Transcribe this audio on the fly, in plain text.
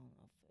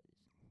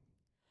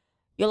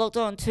You're logged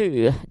on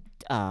to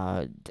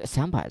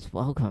Soundbites.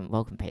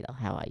 Welcome, Peter.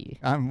 How are you?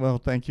 I'm well,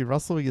 thank you,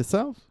 Russell.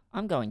 Yourself?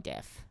 I'm going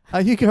deaf. Are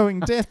you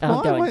going deaf? I'm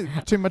Why? going-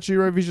 Too much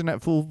Eurovision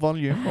at full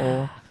volume,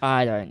 or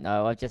I don't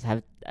know. I just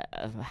have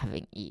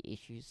having ear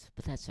issues,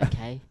 but that's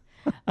okay.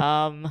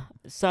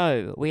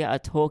 So we are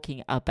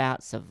talking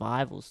about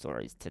survival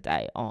stories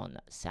today on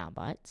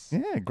Soundbites.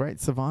 yeah, great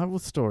survival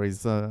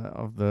stories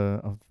of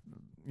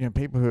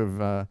people who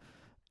have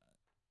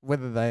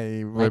whether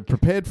they were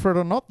prepared for it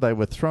or not, they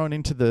were thrown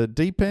into the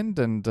deep end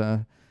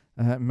and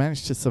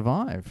managed to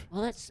survive.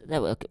 Well, it's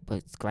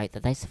great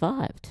that they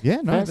survived.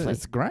 Yeah, no, Firstly.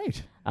 that's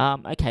great.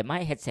 Okay,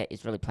 my headset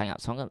is really playing up,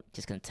 so I'm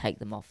just going to take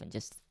them off and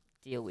just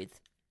deal with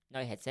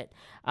no headset.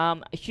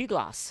 Hugh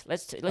Glass.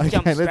 Let's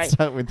jump straight. Let's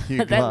start with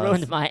Hugh That Glass.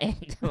 ruined my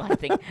end, my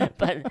thing.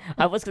 But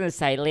I was going to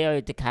say Leo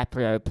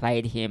DiCaprio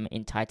played him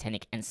in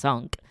Titanic and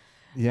Sunk.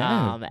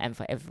 Yeah, And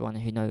for everyone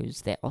who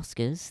knows their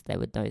Oscars, they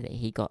would know that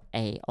he got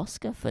a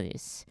Oscar for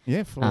this,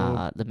 yeah, for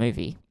the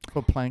movie.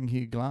 playing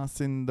Hugh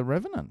Glass in The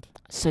Revenant.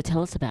 So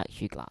tell us about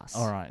Hugh Glass.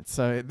 All right,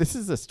 so this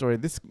is a story.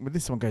 This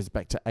one goes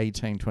back to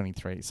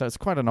 1823, so it's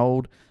quite an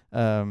old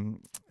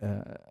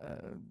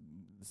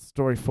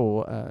story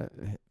for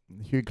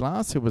Hugh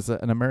Glass, who was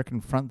an American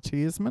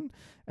frontiersman,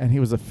 and he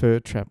was a fur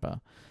trapper.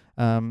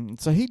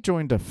 So he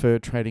joined a fur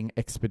trading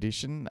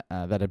expedition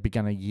that had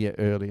begun a year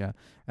earlier,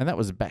 and that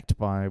was backed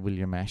by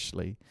William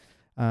Ashley.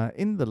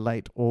 In the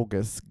late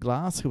August,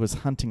 Glass, who was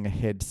hunting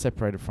ahead,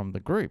 separated from the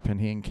group,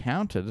 and he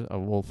encountered,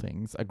 of all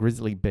things, a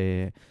grizzly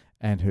bear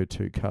and her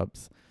two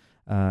cubs.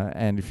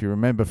 And if you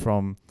remember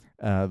from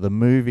the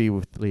movie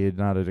with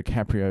Leonardo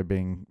DiCaprio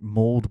being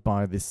mauled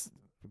by this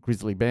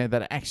grizzly bear,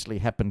 that actually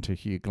happened to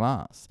Hugh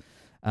Glass.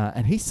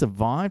 And he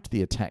survived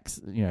the attacks,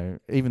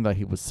 even though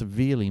he was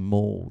severely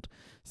mauled.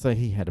 So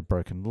he had a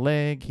broken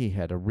leg, he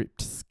had a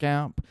ripped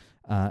scalp,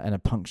 and a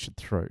punctured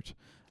throat.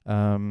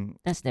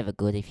 That's never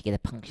good if you get a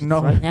punctured No.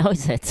 throat now,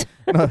 is it?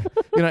 No,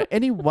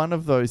 any one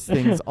of those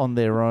things on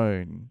their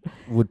own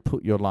would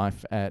put your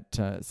life at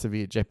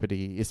severe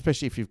jeopardy,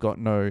 especially if you've got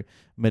no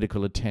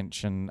medical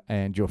attention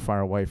and you're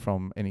far away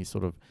from any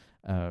sort of,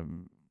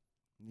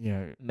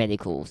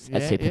 Medical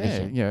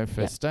supervision.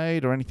 first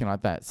aid or anything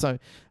like that. So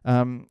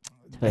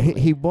Totally.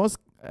 he was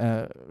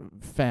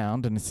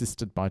found and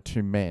assisted by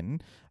two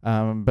men,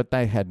 but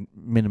they had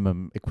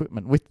minimum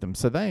equipment with them.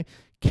 So they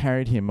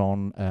carried him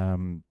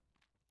on,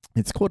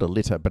 it's called a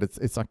litter, but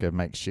it's like a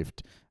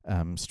makeshift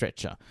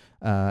stretcher.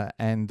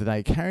 And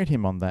they carried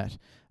him on that.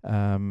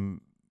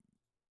 And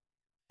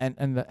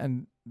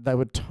they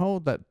were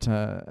told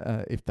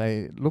that if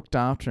they looked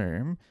after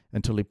him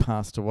until he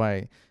passed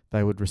away,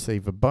 they would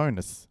receive a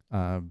bonus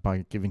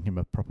by giving him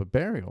a proper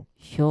burial.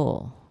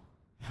 Sure.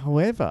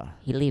 However,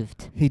 He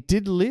lived, he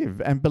did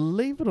live, and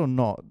believe it or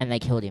not, and they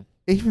killed him.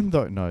 even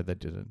though no, they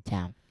didn't.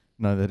 Damn.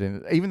 No, they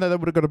didn't. Even though they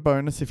would have got a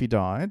bonus if he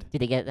died.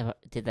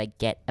 Did they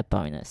get a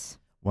bonus?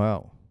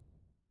 Well,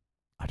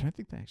 I don't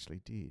think they actually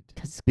did,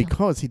 'Cause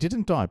because he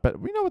didn't die. But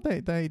we know what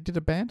they did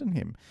abandon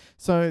him.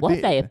 So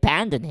they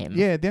abandoned him.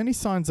 yeah, the only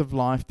signs of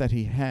life that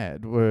he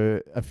had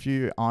were a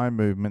few eye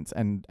movements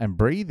and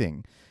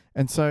breathing.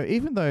 And so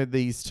even though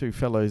these two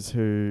fellows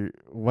who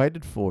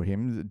waited for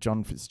him,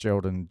 John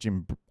Fitzgerald and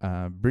Jim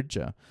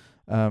Bridger,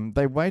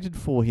 they waited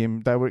for him.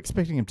 They were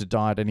expecting him to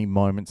die at any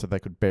moment so they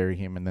could bury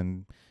him and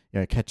then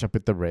catch up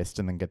with the rest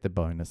and then get the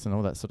bonus and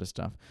all that sort of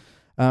stuff.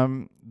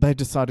 They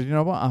decided, you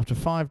know what, after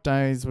 5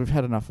 days, we've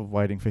had enough of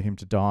waiting for him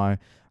to die.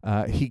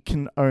 He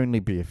can only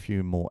be a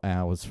few more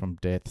hours from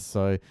death.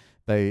 So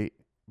they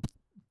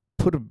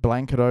put a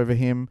blanket over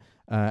him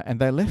and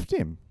they left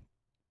him.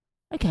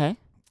 Okay.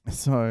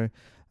 So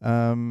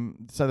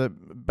that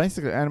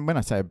basically, and when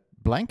I say a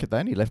blanket, they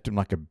only left him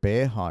like a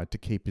bear hide to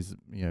keep his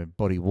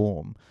body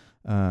warm,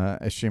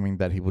 assuming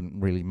that he wouldn't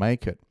really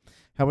make it.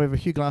 However,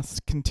 Hugh Glass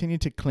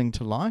continued to cling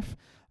to life,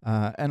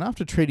 and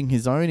after treating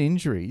his own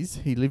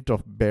injuries, he lived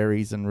off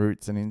berries and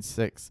roots and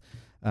insects,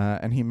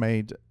 and he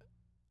made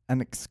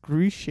an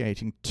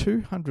excruciating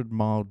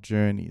 200-mile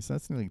journey. So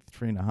that's nearly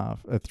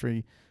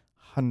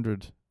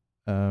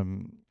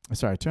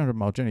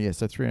 200-mile journey. Yeah,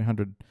 so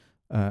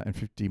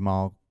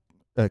 350-mile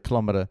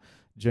kilometer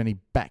journey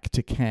back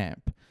to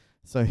camp.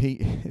 So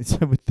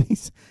with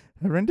these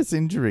horrendous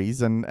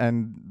injuries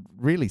and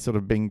really sort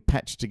of being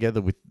patched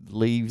together with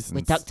leaves and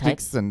With duct tape.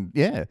 sticks and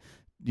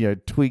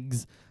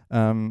twigs.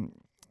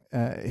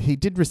 He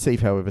did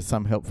receive, however,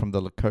 some help from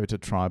the Lakota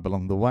tribe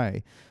along the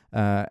way,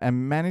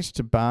 and managed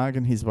to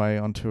bargain his way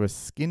onto a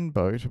skin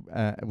boat,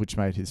 which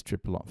made his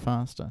trip a lot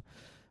faster.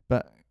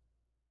 But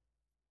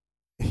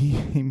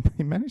he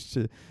managed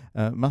to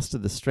muster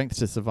the strength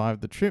to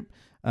survive the trip.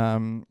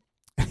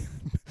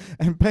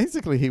 And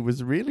basically, he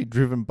was really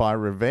driven by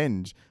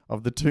revenge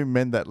of the two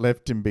men that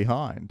left him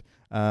behind.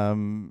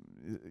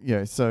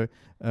 So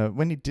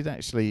when he did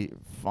actually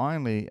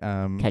finally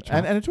Catch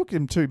up. and it took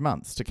him 2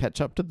 months to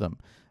catch up to them,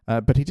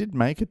 but he did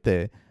make it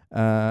there.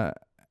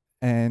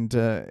 And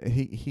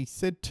he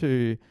said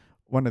to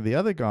one of the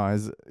other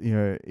guys,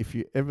 if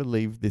you ever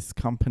leave this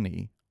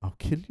company, I'll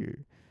kill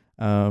you.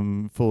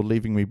 for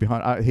leaving me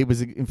behind. He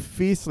was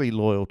fiercely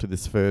loyal to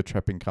this fur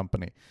trapping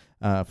company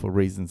for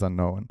reasons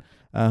unknown.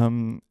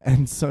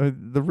 And so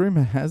the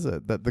rumor has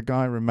it that the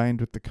guy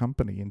remained with the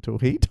company until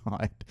he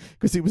died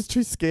because he was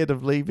too scared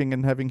of leaving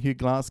and having Hugh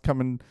Glass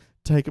come and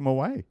take him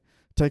away,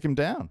 take him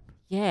down.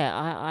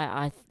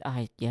 Yeah,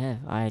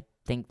 I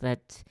think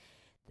that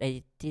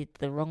they did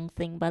the wrong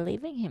thing by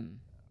leaving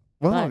him.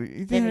 Well,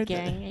 But then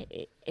again,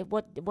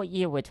 what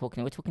year we're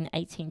talking? We're talking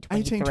 1823.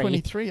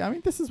 1823. I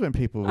mean, this is when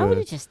people I would were.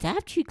 have just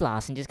stabbed Hugh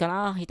Glass and just gone,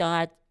 oh, he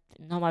died.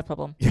 Not my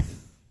problem.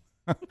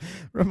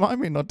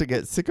 Remind me not to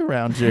get sick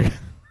around you.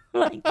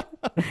 Like,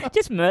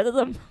 just murder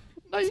them.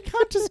 No, you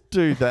can't just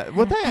do that.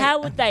 Well, How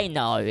would they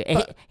know?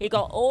 He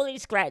got all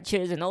these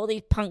scratches and all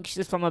these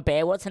punctures from a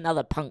bear. What's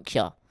another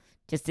puncture?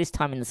 Just this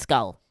time in the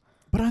skull.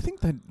 But I think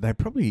they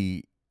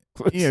probably,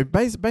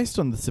 based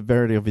on the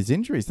severity of his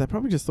injuries, they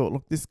probably just thought,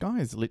 look, this guy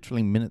is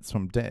literally minutes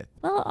from death.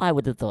 Well, I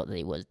would have thought that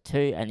he was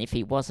too, and if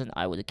he wasn't,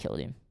 I would have killed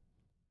him.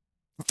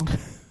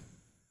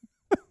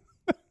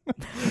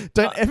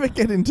 Don't ever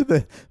get into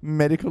the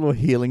medical or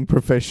healing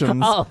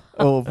professions Oh,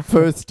 or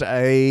first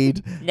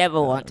aid.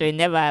 never want to,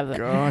 never have.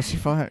 Gosh,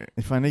 if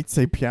I need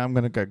CPR, I'm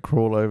going to go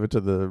crawl over to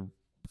the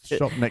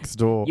shop next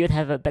door. You'd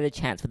have a better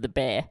chance with the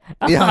bear.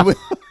 Yeah, I will.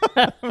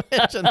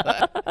 Imagine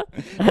that.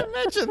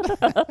 Imagine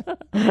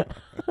that.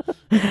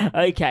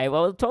 Okay,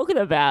 well, talking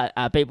about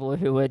people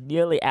who were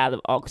nearly out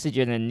of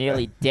oxygen and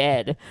nearly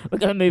dead, we're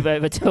going to move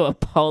over to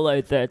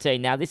Apollo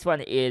 13. Now, this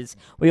one is,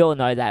 we all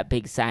know that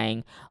big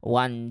saying,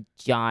 one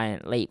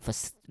giant leap for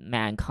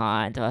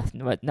mankind.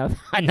 No,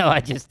 I know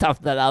I just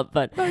stuffed that up,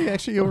 but... No,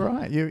 actually, you're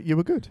right. You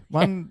were good.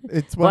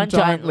 It's one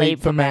giant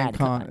leap for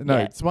mankind. No,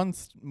 yeah. it's one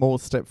small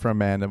step for a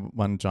man and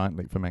one giant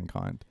leap for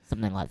mankind.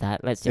 Something like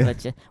that.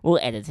 We'll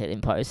edit it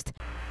in post.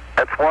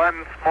 It's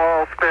one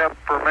small step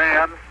for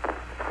man,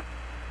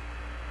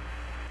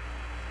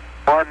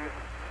 one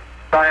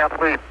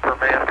giant leap for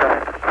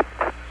mankind.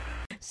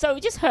 So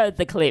we just heard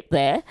the clip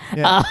there,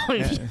 Yeah,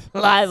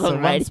 live So on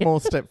one radio. small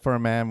step for a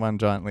man, one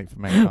giant leap for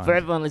mankind. For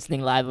everyone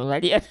listening live on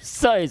radio,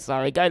 so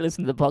sorry. Go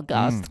listen to the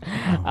podcast.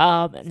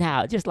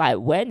 Now, just like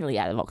we're nearly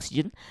out of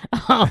oxygen,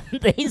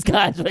 these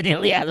guys were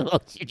nearly out of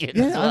oxygen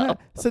as I well. know.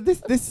 So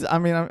this, I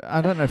mean,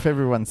 I don't know if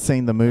everyone's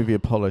seen the movie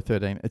Apollo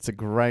 13. It's a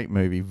great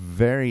movie,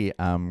 very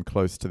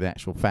close to the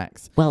actual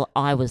facts. Well,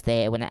 I was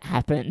there when it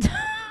happened.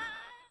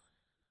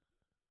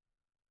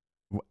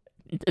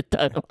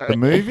 Don't worry. The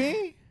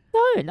movie? No,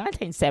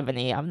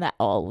 1970. I'm that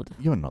old.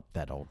 You're not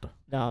that old.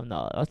 No, I'm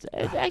not.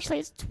 Actually,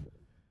 it's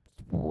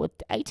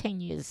 18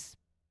 years.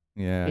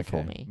 Yeah, Before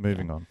okay. me,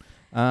 Moving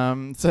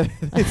on. So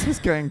this is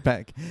going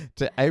back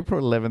to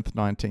April 11th,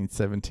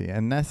 1970,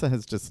 and NASA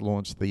has just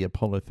launched the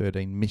Apollo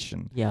 13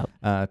 mission Yep.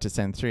 to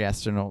send 3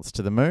 astronauts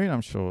to the moon.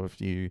 I'm sure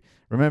if you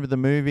remember the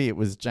movie, it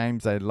was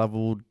James A.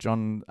 Lovell,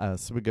 John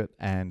Swigert,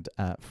 and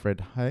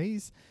Fred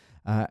Hayes.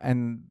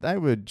 And they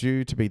were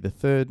due to be the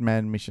 3rd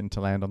manned mission to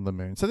land on the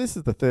moon. So this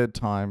is the 3rd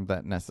time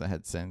that NASA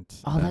had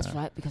sent. Oh, that's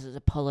right, because it's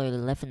Apollo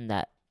 11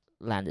 that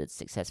landed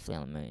successfully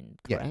on the moon,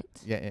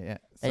 correct? Yeah.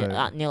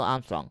 So, Neil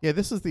Armstrong, yeah,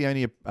 this was the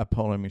only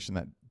Apollo mission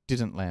that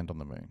didn't land on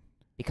the moon.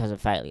 because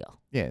of failure.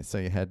 Yeah, so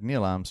you had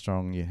Neil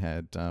Armstrong, you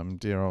had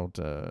dear old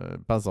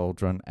Buzz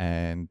Aldrin,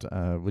 and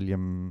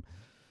William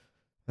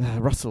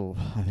Russell,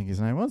 I think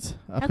his name was.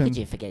 How could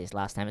you forget his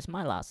last name? It's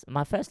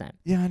my first name.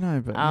 Yeah, I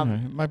know,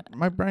 but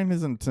my brain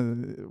isn't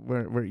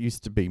where it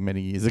used to be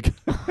many years ago.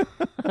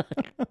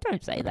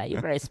 Don't say that.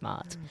 You're very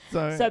smart.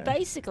 So So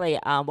basically,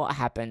 what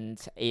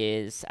happened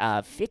is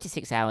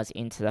 56 hours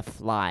into the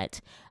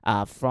flight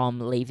from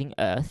leaving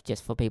Earth,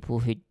 just for people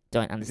who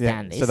don't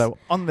understand this. So they were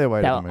on their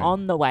way They to were the moon.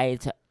 on the way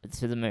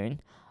to the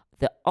moon.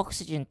 The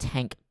oxygen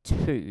tank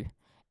 2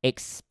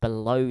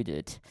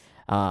 exploded.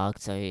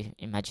 So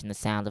imagine the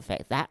sound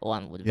effect that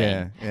one would have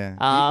been.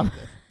 Yeah.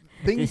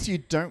 Things you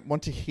don't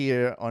want to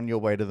hear on your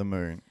way to the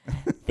moon.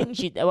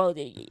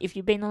 If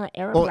you've been on an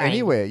aeroplane. Or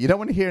anywhere. You don't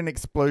want to hear an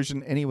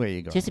explosion anywhere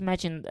you go. Just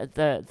imagine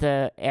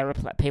the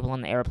people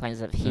on the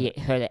aeroplanes that have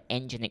heard an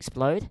engine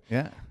explode.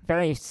 Yeah.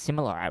 Very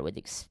similar, I would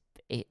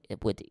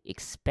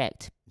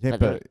expect. Yeah, but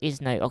there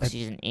is no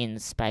oxygen in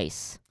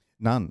space.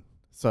 None.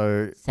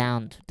 So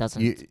Sound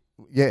doesn't.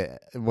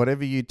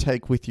 whatever you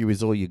take with you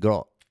is all you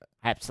got.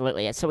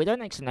 Absolutely. So we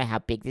don't actually know how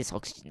big this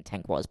oxygen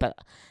tank was, but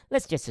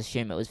let's just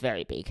assume it was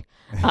very big.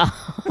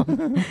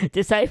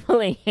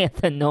 Disabling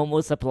the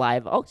normal supply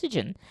of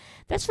oxygen.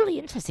 That's really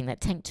interesting.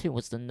 That tank 2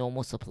 was the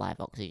normal supply of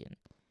oxygen.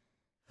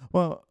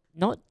 Well,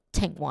 Not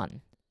tank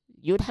 1.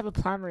 You would have a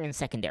primary and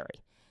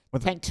secondary. Well,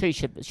 Tank 2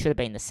 should have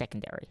been the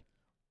secondary.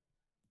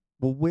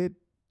 well, we're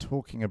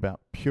talking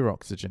about pure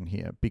oxygen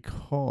here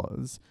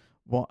because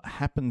what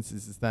happens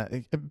is that,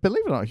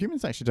 believe it or not,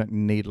 humans actually don't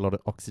need a lot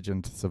of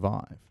oxygen to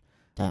survive.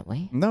 Don't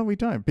we? No, we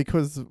don't,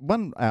 because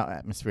our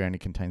atmosphere only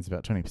contains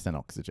about 20%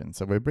 oxygen,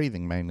 so we're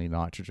breathing mainly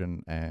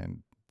nitrogen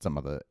and some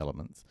other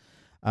elements.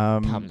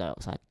 Carbon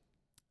dioxide.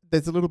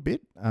 There's a little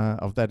bit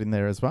of that in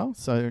there as well,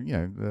 so,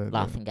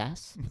 Laughing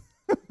gas.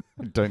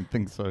 I don't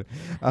think so.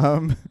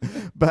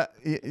 But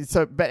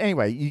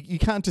anyway, you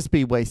can't just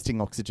be wasting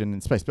oxygen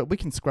in space, but we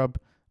can scrub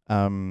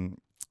carbon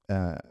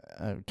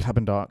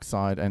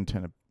dioxide and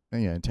turn it,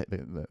 take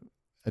the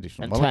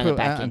additional And turn it molecule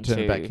back out and turn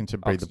it back into into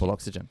breathable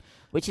oxygen.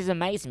 Which is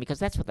amazing because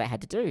that's what they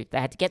had to do. They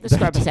had to get the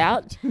scrubbers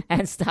out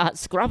and start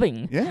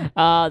scrubbing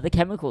the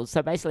chemicals.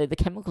 So basically, the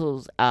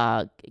chemicals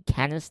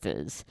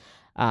canisters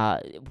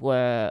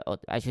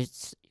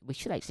we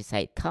should actually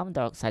say carbon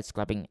dioxide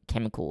scrubbing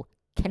chemical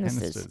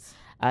canisters.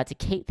 To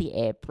keep the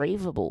air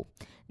breathable.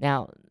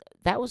 Now,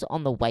 that was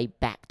on the way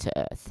back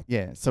to Earth.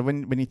 Yeah, so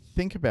when you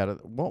think about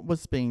it, what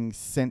was being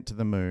sent to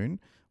the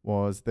moon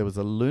was there was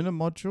a lunar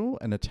module,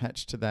 and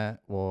attached to that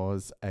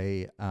was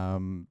a...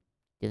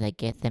 Did they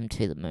get them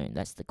to the moon?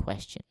 That's the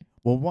question.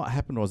 Well, what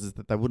happened was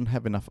that they wouldn't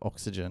have enough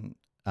oxygen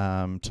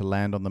to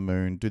land on the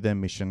moon, do their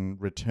mission,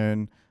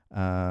 return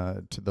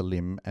to the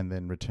limb, and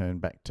then return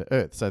back to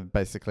Earth. So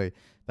basically,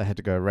 they had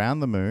to go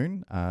around the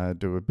moon,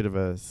 do a bit of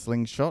a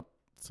slingshot,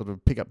 sort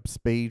of pick up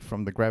speed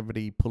from the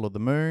gravity pull of the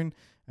moon,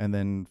 and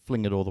then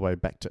fling it all the way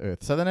back to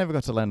Earth. So they never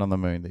got to land on the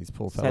moon, these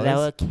poor fellas. So they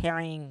were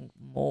carrying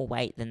more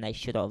weight than they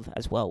should have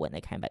as well when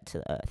they came back to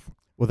the Earth.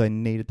 Well, they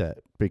needed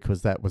that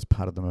because that was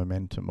part of the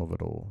momentum of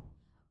it all.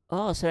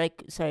 Oh, so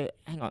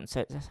hang on.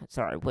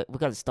 Sorry, we've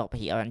got to stop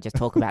here and just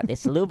talk about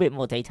this a little bit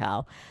more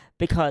detail,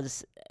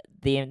 because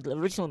the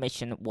original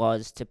mission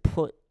was to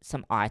put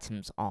some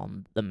items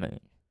on the moon.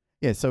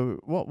 Yeah, so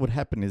what would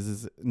happen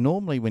is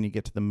normally when you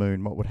get to the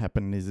moon, what would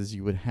happen is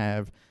you would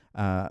have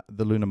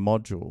the lunar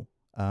module,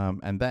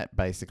 and that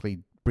basically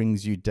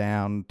brings you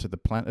down to the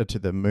planet, to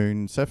the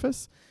moon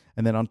surface,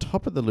 and then on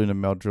top of the lunar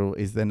module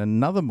is then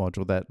another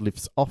module that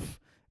lifts off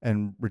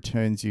and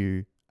returns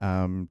you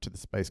to the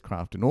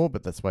spacecraft in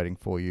orbit that's waiting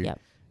for you.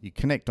 Yep. You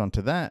connect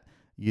onto that.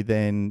 You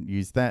then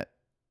use that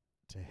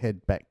to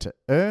head back to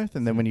Earth,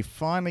 and then when you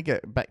finally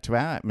get back to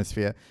our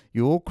atmosphere,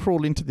 you all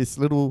crawl into this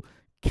little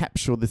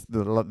capsule,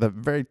 the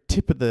very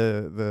tip of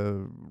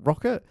the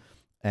rocket,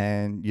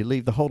 and you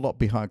leave the whole lot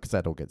behind because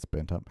that all gets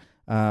burnt up.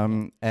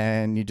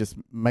 And you just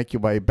make your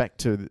way back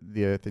to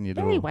the Earth, and you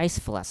do very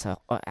wasteful as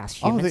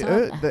humans.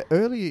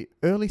 the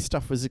early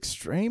stuff was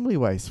extremely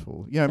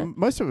wasteful.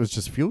 Most of it was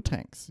just fuel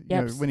tanks.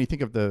 When you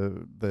think of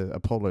the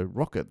Apollo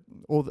rocket,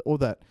 all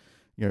that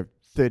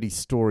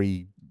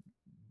 30-story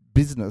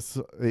business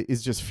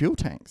is just fuel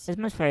tanks. There's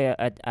most probably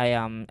a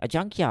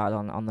junkyard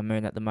on the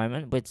moon at the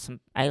moment with some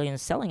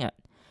aliens selling it.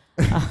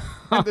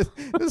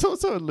 There's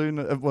also a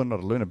lunar, well, not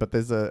a lunar, but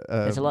there's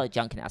there's a lot of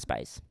junk in our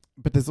space.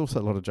 But there's also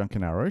a lot of junk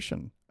in our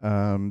ocean.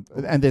 And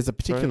there's a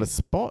particular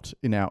spot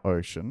in our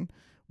ocean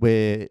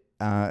where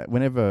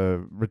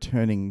whenever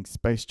returning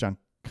space junk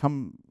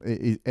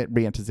it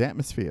re-enters the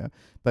atmosphere,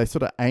 they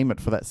sort of aim it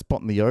for that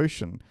spot in the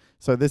ocean.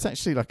 So there's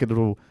actually like a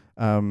little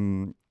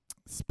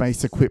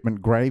space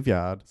equipment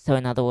graveyard. So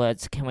in other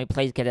words, can we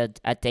please get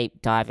a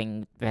deep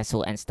diving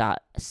vessel and start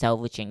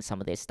salvaging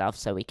some of this stuff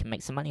so we can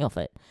make some money off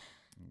it?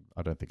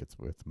 I don't think it's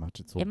worth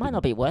much. It might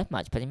not be worth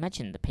much, but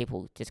imagine the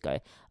people just go,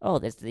 "Oh,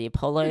 there's the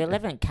Apollo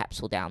 11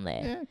 capsule down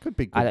there." Yeah, it could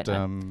be good. I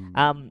don't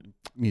know.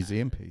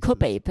 Museum piece. Could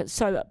be, but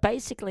so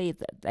basically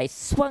they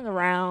swung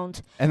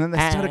around, and then they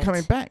started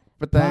coming back.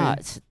 But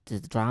the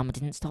drama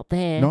didn't stop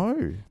there.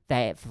 No,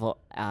 they,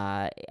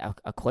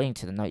 according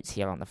to the notes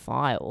here on the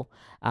file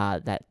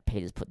that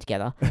Peter's put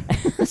together,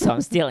 so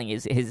I'm stealing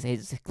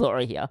his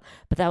glory here.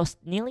 But they were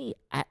nearly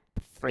at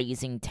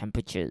freezing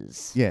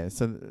temperatures. Yeah,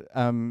 so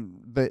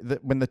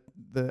when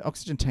the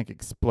oxygen tank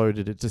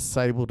exploded, it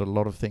disabled a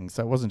lot of things.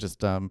 So it wasn't just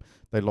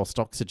they lost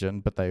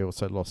oxygen, but they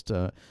also lost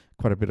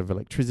quite a bit of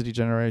electricity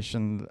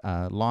generation,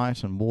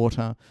 light and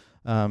water.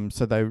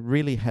 So they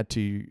really had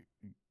to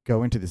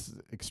go into this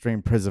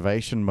extreme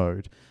preservation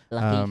mode.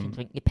 Lucky you can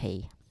drink your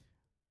pee.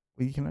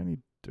 Well, you can only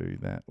do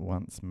that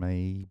once,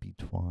 maybe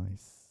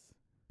twice.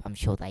 I'm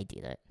sure they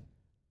did it.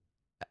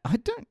 I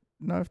don't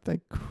know if they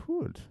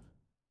could.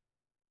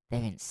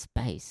 They're in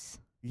space.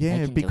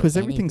 Yeah, because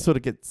everything sort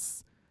of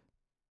gets...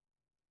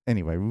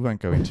 Anyway, we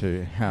won't go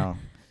into how...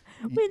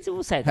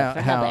 We'll say that for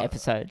another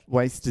episode.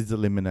 Waste is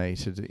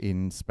eliminated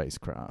in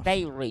spacecraft.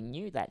 They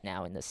renew that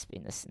now in the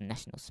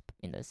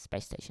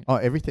space station. Oh,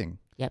 everything.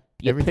 Yep.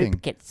 Your everything.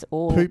 Poop gets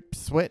all... Poop,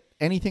 sweat,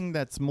 anything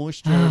that's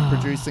moisture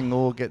producing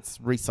all gets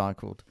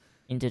recycled.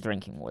 Into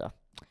drinking water.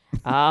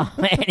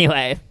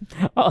 Anyway,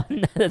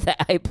 on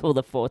April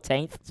the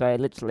 14th, so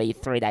literally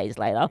 3 days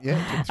later,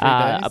 yeah,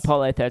 3 days.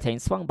 Apollo 13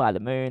 swung by the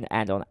moon,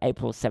 and on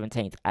April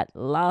 17th, at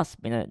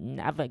last minute,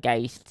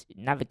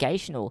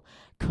 navigational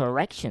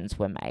corrections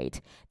were made,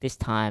 this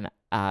time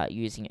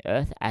using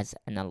Earth as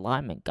an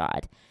alignment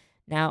guide.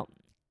 Now,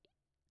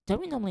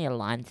 don't we normally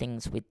align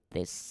things with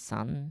the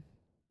sun?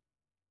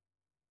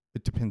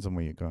 It depends on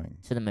where you're going.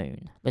 To the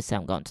moon. Let's say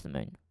I'm going to the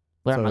moon.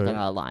 Where am I going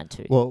to align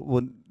to?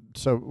 Well,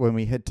 so when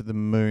we head to the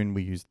moon,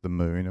 we use the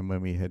moon, and when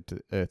we head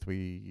to Earth, we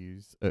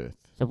use Earth.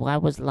 So why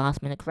was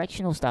last-minute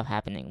correctional stuff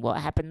happening?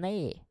 What happened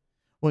there?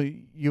 Well,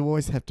 you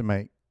always have to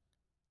make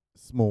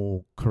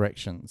small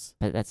corrections.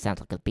 But that sounds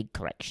like a big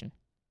correction.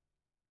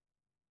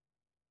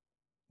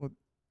 Well,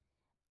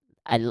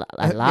 a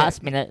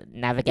last-minute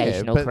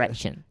navigational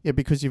correction. Yeah,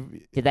 because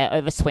Did they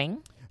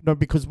overswing? No,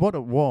 because what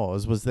it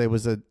was they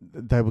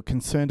were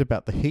concerned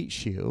about the heat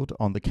shield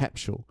on the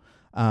capsule,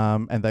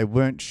 and they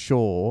weren't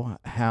sure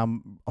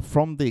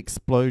from the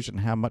explosion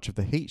how much of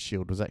the heat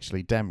shield was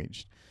actually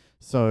damaged.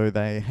 So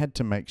they had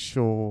to make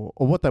sure,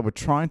 or what they were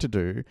trying to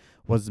do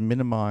was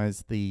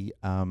minimize the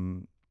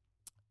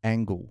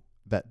angle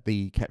that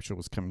the capsule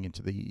was coming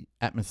into the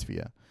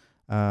atmosphere.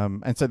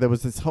 And so there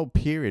was this whole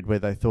period where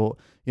they thought,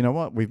 you know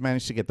what, we've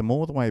managed to get them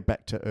all the way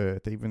back to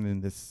Earth, even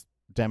in this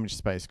damaged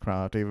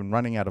spacecraft, even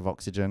running out of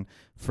oxygen,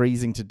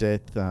 freezing to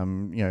death.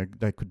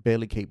 They could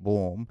barely keep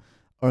warm,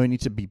 only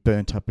to be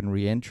burnt up in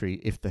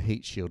re-entry if the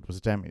heat shield was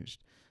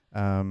damaged.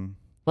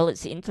 Well,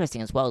 it's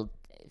interesting as well.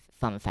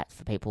 Fun fact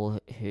for people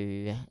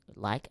who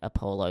like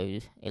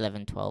Apollo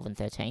 11, 12, and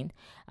 13.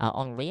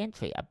 On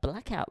re-entry, a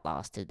blackout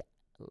lasted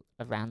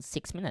around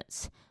 6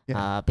 minutes,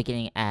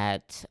 beginning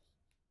at,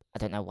 I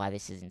don't know why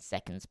this is in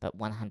seconds, but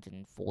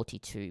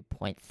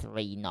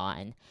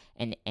 142.39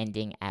 and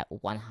ending at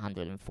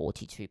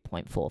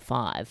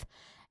 142.45,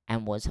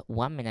 and was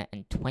 1 minute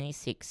and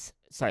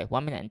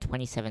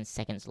 27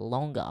 seconds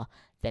longer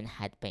than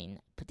had been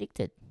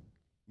predicted.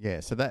 Yeah,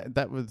 so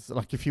that was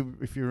like, if you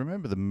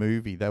remember the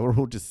movie, they were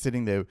all just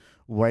sitting there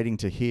waiting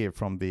to hear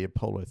from the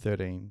Apollo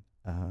 13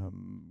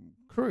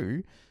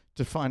 crew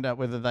to find out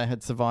whether they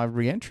had survived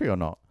re-entry or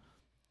not.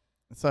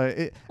 So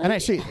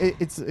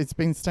it's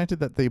been stated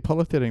that the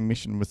Apollo 13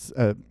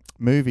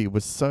 movie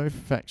was so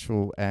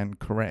factual and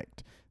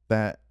correct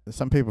that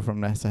some people from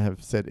NASA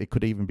have said it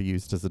could even be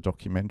used as a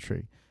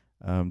documentary.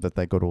 That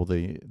they got all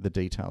the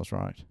details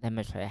right. They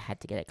must have had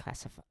to get it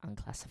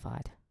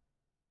unclassified.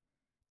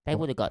 They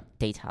would have got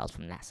details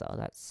from NASA.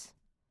 That's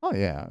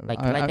yeah.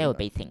 There would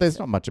be things. There's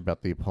not much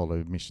about the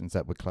Apollo missions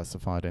that were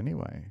classified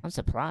anyway. I'm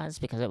surprised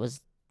because it was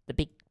the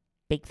big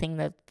thing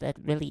that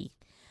really.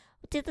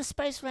 Did the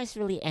space race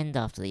really end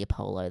after the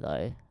Apollo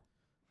though?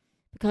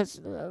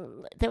 Because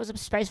there was a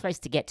space race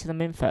to get to the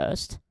moon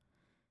first.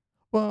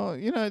 Well,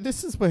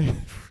 this is where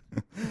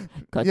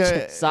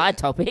side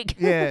topic.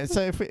 Yeah,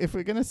 so if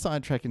we're going to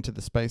sidetrack into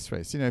the space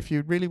race, if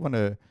you really want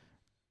to,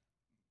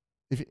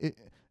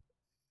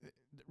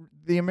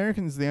 the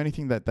Americans, the only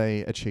thing that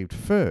they achieved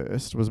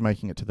first was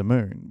making it to the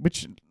moon,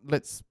 which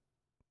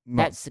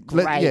That's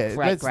great.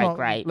 Let's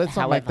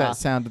not make that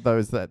sound though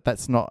as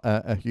that's not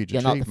a huge achievement.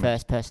 You're not the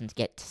first person to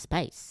get to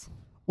space.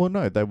 Well,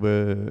 no,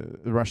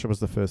 Russia was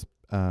the first.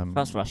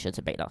 First Russia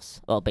to beat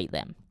us, or beat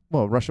them.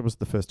 Well, Russia was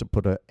the first to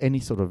put any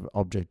sort of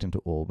object into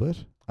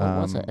orbit.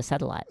 Or was it a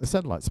satellite? A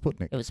satellite,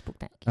 Sputnik. It was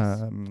Sputnik,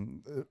 yes.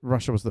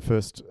 Russia was the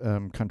first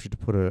country to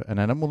put an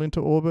animal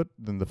into orbit,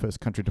 then the first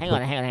country to Hang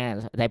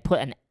on. They put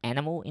an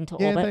animal into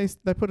orbit? Yeah,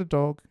 they put a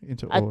dog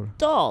into orbit. A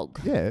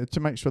dog? Yeah, to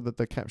make sure that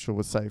the capsule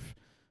was safe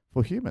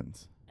for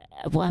humans.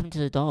 What happened to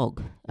the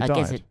dog? It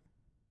died.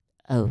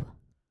 Oh.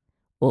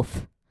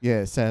 Oof.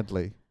 Yeah,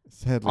 sadly.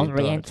 On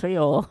re-entry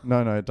or?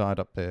 No, it died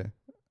up there.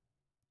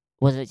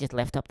 Was it just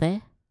left up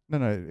there?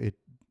 No, it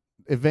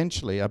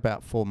eventually,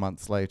 about 4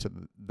 months later,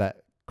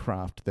 that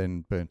craft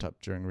then burnt up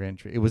during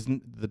re-entry.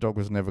 The dog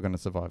was never going to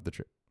survive the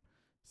trip,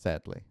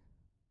 sadly.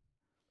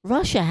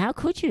 Russia, how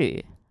could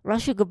you?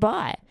 Russia,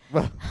 goodbye.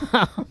 Well,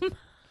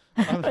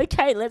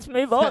 okay, let's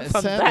move on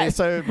from sadly, that.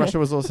 So Russia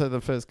was also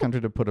the first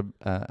country to put an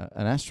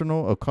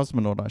astronaut, or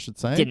cosmonaut, I should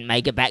say. Didn't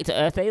make it back to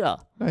Earth either.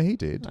 No, he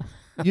did.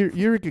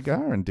 Yuri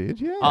Gagarin did,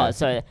 yeah. Oh,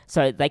 so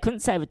they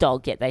couldn't save a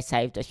dog, yet they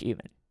saved a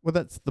human. Well,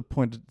 that's the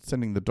point of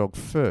sending the dog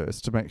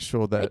first, to make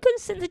sure that... They couldn't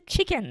send a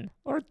chicken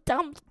or a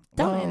dumb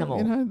animal.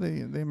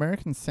 The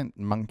Americans sent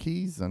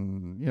monkeys,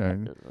 and,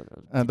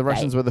 the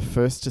Russians were the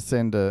first to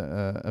send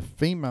a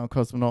female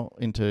cosmonaut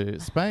into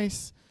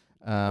space.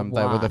 They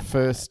were the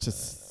first to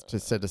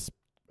set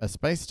a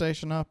space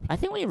station up. I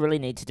think we really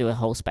need to do a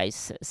whole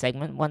space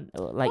segment,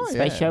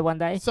 show one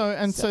day.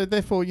 So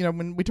therefore,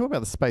 when we talk about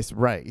the space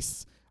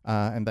race...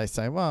 and they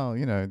say, well,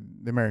 the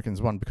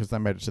Americans won because they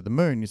made it to the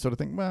moon. You sort of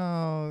think,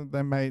 well,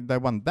 they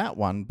won that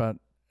one, but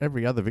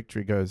every other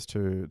victory goes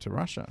to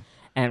Russia.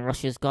 And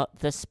Russia's got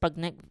the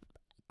Sputnik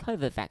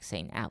COVID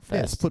vaccine out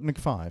first. Yeah, Sputnik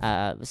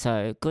 5.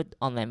 So good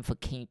on them for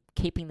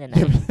keeping their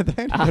name.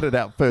 They only got it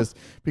out first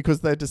because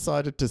they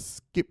decided to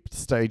skip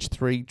stage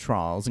 3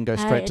 trials and go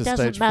straight to stage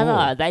 4. It doesn't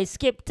matter. They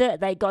skipped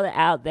it. They got it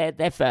out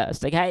there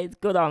first. Okay,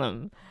 good on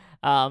them.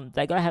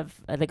 They gotta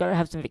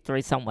have some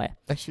victory somewhere.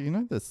 Actually,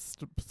 the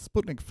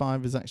Sputnik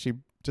 5 is actually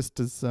just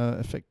as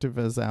effective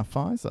as our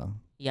Pfizer.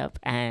 Yep,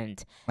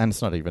 and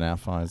it's not even our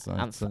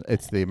Pfizer.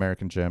 It's the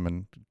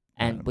American-German.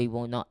 And we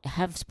will not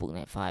have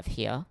Sputnik 5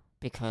 here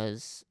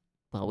because,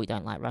 well, we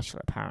don't like Russia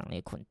apparently,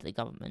 according to the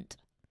government.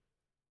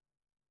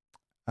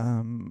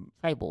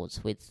 Trade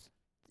wars with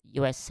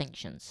U.S.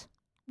 sanctions.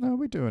 No,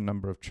 we do a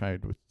number of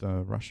trade with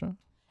Russia.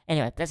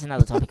 Anyway, that's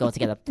another topic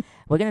altogether.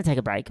 We're going to take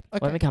a break.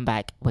 Okay. When we come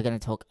back, we're going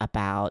to talk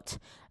about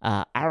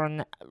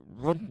Aaron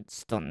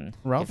Ralston.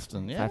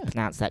 If I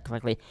pronounced that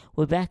correctly.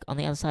 We're back on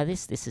the other side of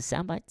this. This is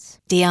Soundbites.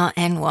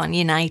 DRN1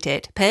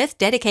 United, Perth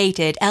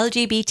dedicated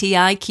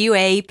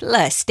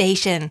LGBTIQA+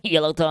 station.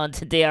 You're logged on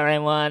to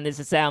DRN1. This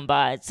is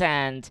Soundbites,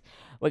 and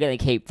we're going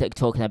to keep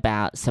talking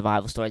about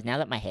survival stories. Now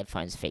that my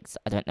headphones fixed,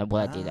 I don't know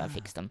what I did. I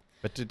fixed them.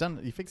 But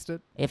you fixed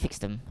it. Yeah,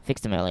 fixed them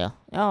earlier.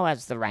 Oh,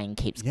 as the rain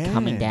keeps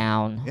coming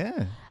down.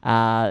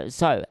 Yeah.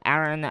 So,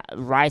 Aaron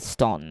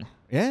Ryston.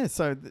 Yeah,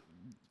 so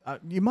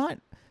you might...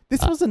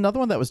 This was another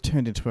one that was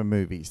turned into a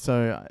movie.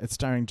 So it's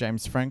starring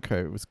James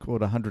Franco. It was called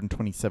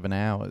 127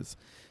 Hours.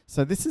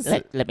 So this is...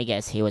 Let me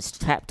guess. He was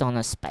trapped on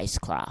a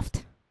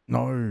spacecraft.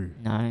 No.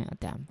 No? Oh,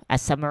 damn. A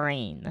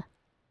submarine.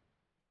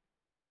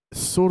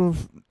 Sort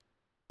of...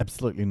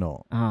 Absolutely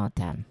not. Oh,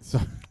 damn. So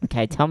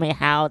Okay, tell me,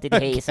 how did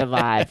he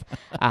survive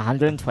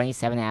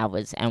 127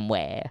 hours and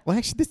where? Well,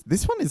 actually,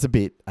 this one is a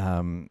bit...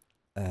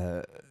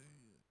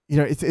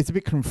 it's a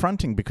bit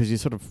confronting because you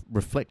sort of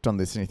reflect on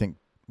this and you think,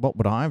 what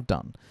would I have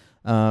done?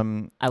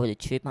 I would have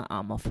chewed my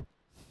arm off.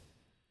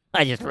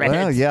 I just read it.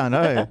 Well, yeah, I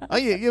know. Oh,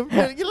 yeah, you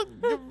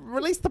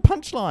released the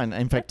punchline.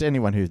 In fact,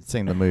 anyone who's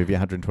seen the movie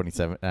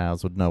 127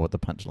 Hours would know what the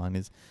punchline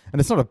is. And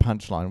it's not a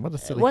punchline. What a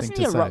silly Wasn't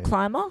thing he to a say. rock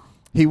climber?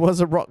 He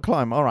was a rock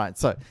climber. All right.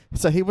 So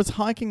he was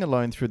hiking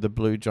alone through the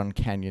Blue John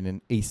Canyon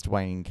in East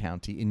Wayne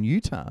County in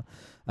Utah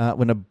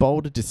when a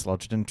boulder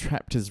dislodged and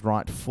trapped his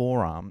right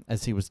forearm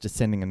as he was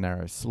descending a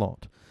narrow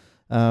slot.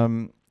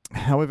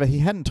 However, he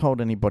hadn't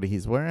told anybody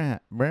his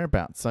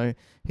whereabouts, so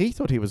he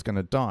thought he was going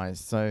to die.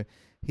 So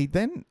he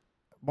then,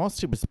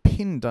 whilst he was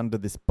pinned under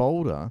this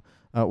boulder,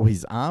 or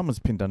his arm was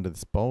pinned under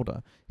this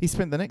boulder, he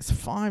spent the next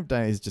 5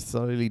 days just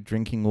slowly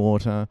drinking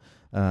water.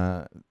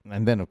 And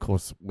then, of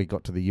course, we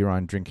got to the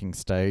urine drinking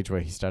stage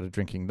where he started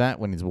drinking that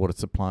when his water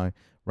supply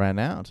ran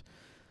out.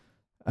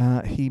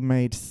 He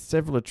made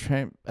several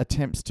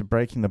attempts to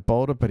breaking the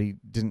boulder, but he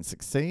didn't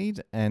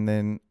succeed. And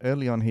then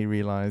early on, he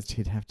realized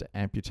he'd have to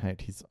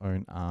amputate his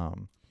own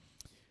arm.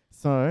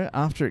 So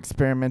after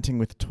experimenting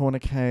with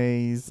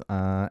tourniquets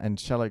and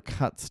shallow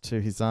cuts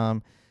to his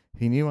arm,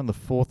 he knew on the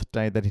 4th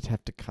day that he'd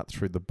have to cut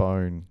through the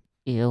bone.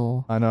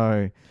 Ew. I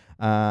know.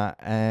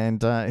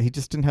 And he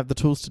just didn't have the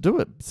tools to do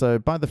it. So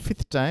by the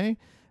 5th day,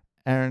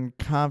 Aaron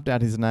carved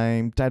out his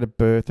name, date of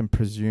birth, and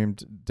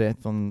presumed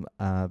death on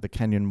the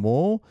canyon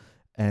wall,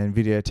 and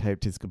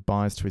videotaped his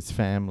goodbyes to his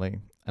family.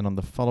 And on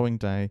the following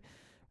day,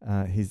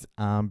 his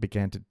arm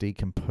began to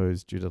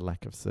decompose due to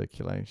lack of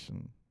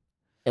circulation.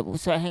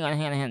 So hang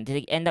on. Did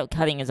he end up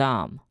cutting his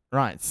arm?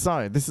 Right,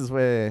 so this is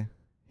where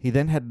he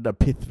then had an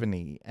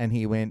epiphany, and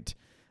he went...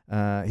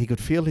 he could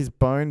feel his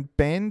bone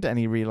bend, and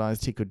he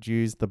realized he could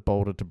use the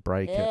boulder to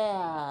break it.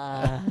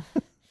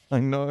 I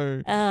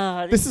know.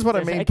 This is what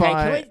I mean okay,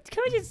 by...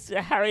 Can we just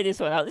hurry this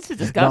one up? This is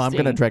disgusting. No, I'm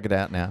going to drag it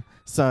out now.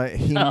 So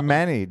he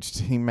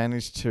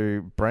managed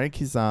to break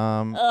his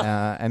arm,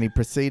 and he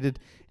proceeded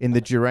in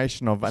the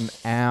duration of an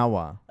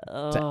hour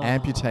to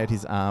amputate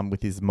his arm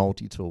with his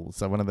multi-tool.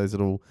 So one of those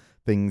little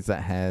things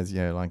that has,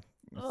 like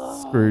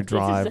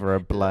screwdriver, a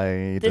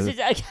blade, This is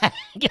okay.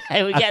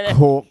 We get a it.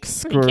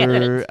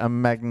 corkscrew, a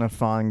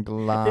magnifying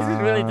glass. This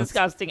is really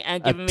disgusting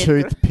and a giving me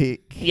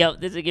toothpick.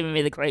 Yep, this is giving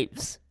me the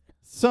creeps.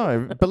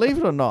 So, believe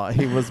it or not,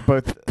 he was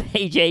both...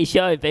 PG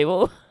show,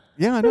 people.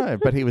 Yeah, I know,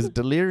 but he was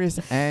delirious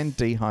and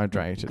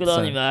dehydrated. Good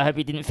on him. I hope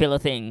he didn't feel a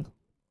thing.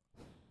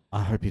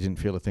 I hope he didn't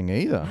feel a thing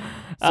either.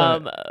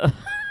 So,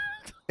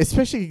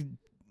 especially,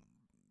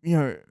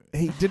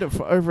 he did it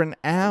for over an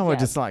hour,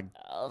 just like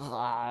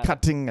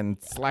cutting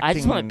and slacking. I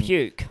just want to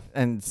puke.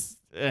 And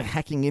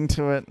hacking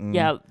into it. And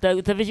yeah,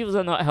 the visuals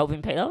are not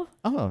helping, Peter.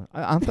 Oh,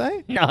 aren't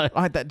they? No.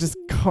 That just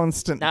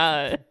constant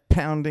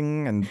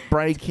pounding and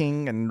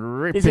breaking and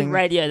ripping. This is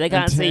radio. They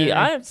can't see you.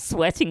 I am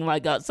sweating my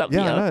guts up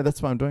here. Yeah, I know.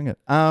 That's why I'm doing it.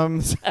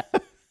 I'm sorry.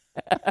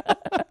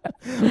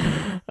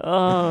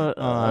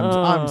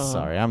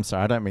 I'm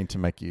sorry. I don't mean to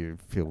make you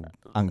feel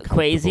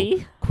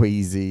uncomfortable.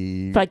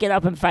 Queasy. If I get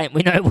up and faint,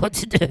 we know what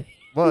to do.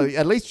 Well,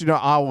 at least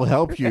I will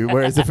help you.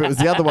 Whereas if it was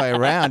the other way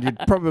around, you'd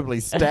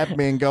probably stab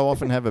me and go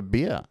off and have a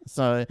beer.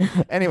 So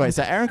anyway,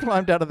 Aaron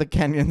climbed out of the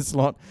canyon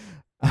slot.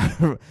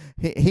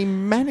 he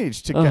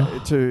managed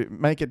to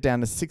make it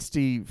down a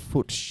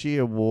 60-foot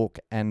sheer walk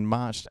and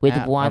marched with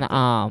out one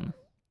arm.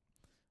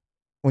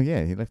 Well,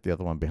 yeah, he left the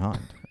other one behind.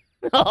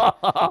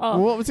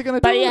 What was he going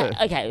to do? Yeah,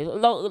 okay.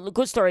 The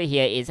good story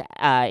here is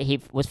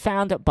he was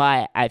found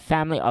by a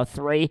family of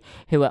 3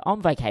 who were on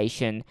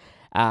vacation.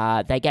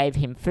 They gave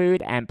him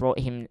food and brought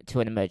him to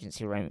an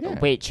emergency room,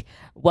 which,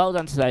 well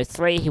done to those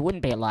 3. He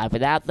wouldn't be alive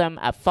without them.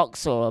 A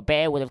fox or a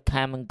bear would have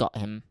come and got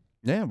him.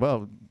 Yeah,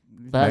 well...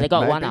 they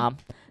got one arm.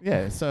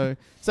 Yeah, so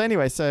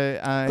anyway,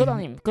 good on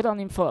him. Good on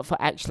him for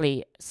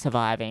actually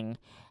surviving,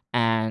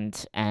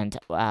 and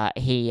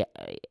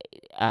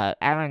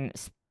Aaron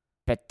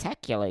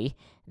spectacularly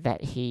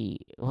that he.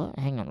 Well,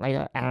 hang on,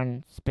 later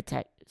Aaron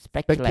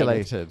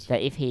speculated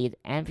that if he'd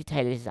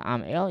amputated his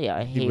arm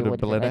earlier, he would have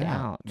bled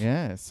out.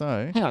 Yeah,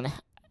 so hang on.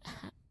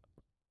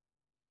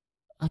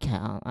 Okay,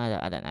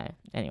 I don't know.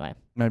 Anyway,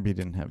 maybe he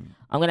didn't have.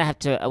 We're gonna have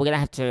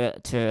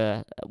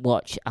to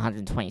watch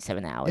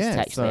 127 hours to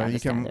actually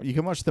understand it. You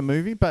can watch the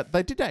movie, but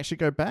they did actually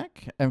go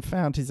back and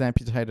found his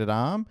amputated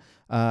arm,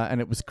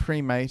 and it was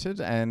cremated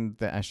and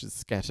the ashes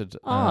scattered.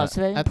 So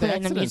they didn't put it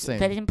in the museum.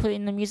 They didn't put it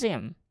in the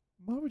museum.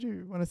 Why would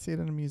you want to see it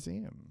in a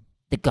museum?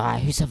 The guy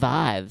who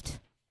survived.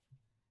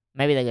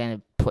 Maybe they're going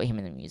to put him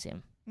in a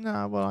museum.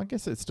 No, well, I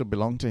guess it still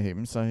belonged to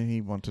him, so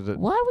he wanted it.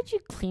 Why would you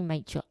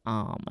cremate your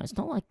arm? It's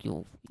not like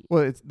you're...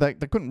 Well, they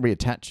couldn't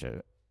reattach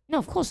it. No,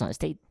 of course not.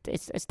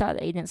 It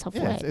started eating itself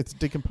Yeah, away. it's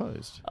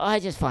decomposed. I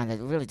just find it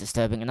really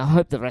disturbing, and I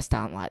hope the rest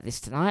aren't like this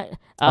tonight.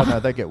 Oh,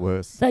 no, they get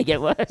worse. They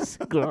get worse.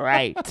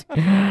 Great.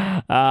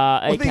 Well,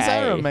 Okay. these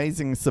are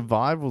amazing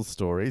survival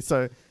stories.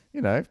 So,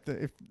 you know,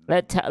 if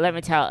Let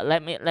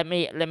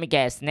me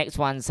guess. Next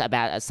one's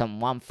about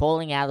someone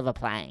falling out of a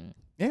plane.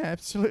 yeah,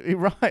 absolutely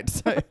right.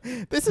 So,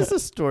 this is a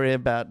story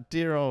about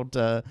dear old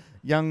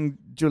young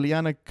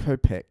Juliana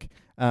Kopek.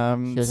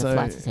 She was a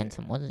flight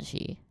attendant, wasn't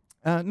she?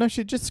 No,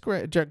 she just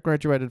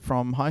graduated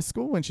from high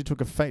school when she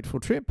took a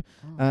fateful trip,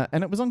 Oh.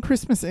 and it was on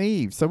Christmas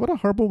Eve. So, what a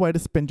horrible way to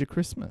spend your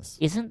Christmas.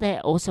 Isn't there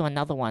also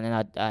another one?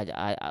 And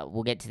I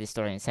we'll get to this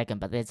story in a second.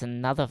 But there's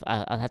another.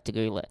 I'll have to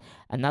Google it.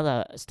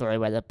 Another story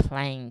where the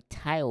plane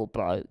tail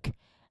broke,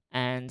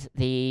 and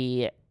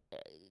the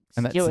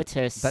And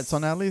stewardess. That's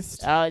on our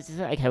list. Oh,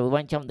 okay. We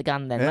won't jump the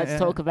gun then. Yeah, Let's yeah.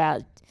 talk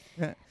about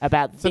Yeah.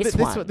 about So this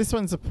one. this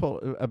one's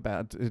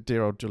about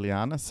dear old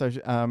Juliana. So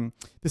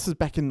this was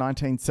back in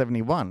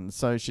 1971.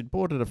 So she'd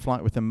boarded a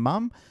flight with her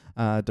mum,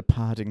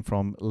 departing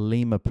from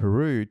Lima,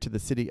 Peru, to the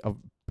city of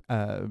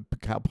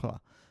Pucallpa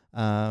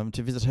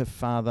to visit her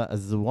father, a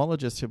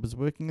zoologist who was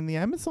working in the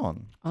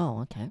Amazon. Oh,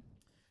 okay.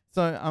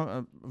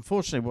 So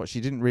unfortunately, what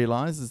she didn't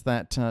realise is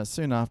that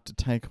soon after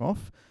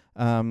takeoff,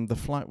 the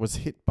flight was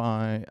hit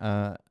by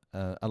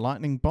a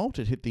lightning bolt.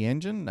 It hit the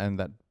engine, and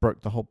that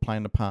broke the whole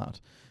plane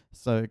apart.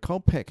 So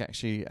Kopek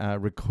actually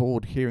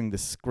recalled hearing the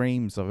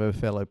screams of her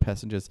fellow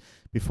passengers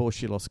before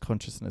she lost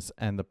consciousness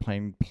and the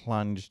plane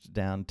plunged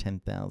down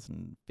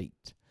 10,000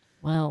 feet.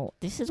 Well,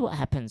 this is what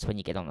happens when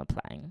you get on a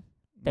plane.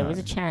 There is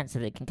a chance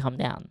that it can come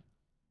down.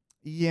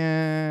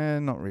 Yeah,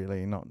 not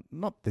really.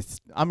 Not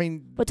this. I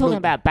mean, We're talking look,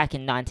 about back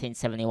in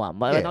 1971.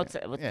 Well, Yeah, we're not,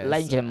 yeah, ladies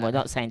and so, gentlemen, we're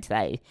not saying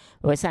today.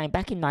 We're saying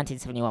back in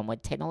 1971 when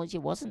technology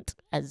wasn't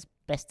as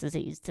best as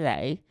it is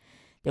today,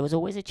 there was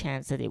always a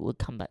chance that it would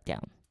come back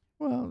down.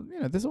 Well, you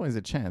know, there's always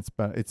a chance,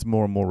 but it's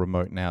more and more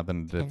remote now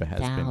than it ever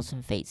has been.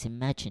 10,000 feet.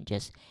 Imagine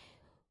just...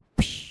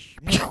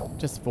 Yeah,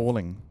 just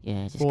falling.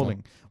 Yeah, just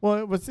Falling. Well,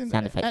 it was Sound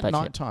effect at budget.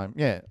 night time.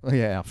 Yeah,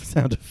 our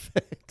sound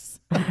effects.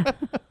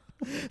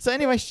 So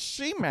anyway,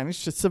 she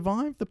managed to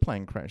survive the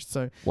plane crash.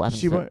 So What happened,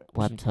 she to, won't-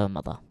 what happened to her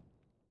mother?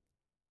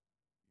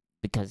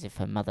 Because if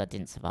her mother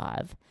didn't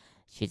survive,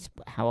 she's...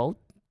 How old?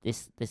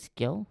 This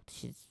girl?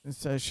 She's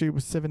she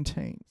was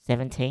 17.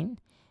 17.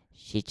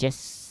 She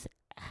just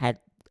had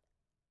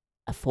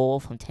a fall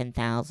from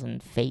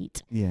 10,000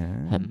 feet.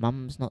 Yeah. Her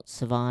mum's not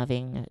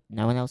surviving.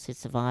 No one else is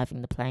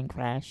surviving the plane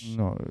crash.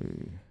 No.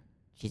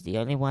 She's the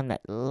only one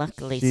that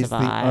luckily She's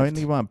survived. the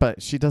only one,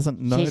 but she doesn't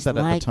know She's that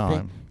like at the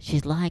time.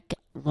 She's like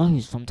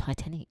Rose from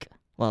Titanic.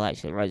 Well,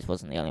 actually, Rose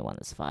wasn't the only one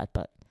that survived,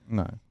 but,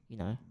 No. you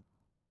know.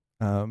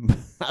 Yeah,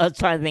 I was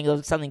trying to think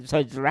of something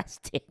so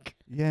drastic.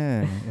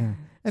 yeah.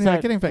 Anyway,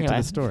 So, getting back to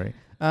the story.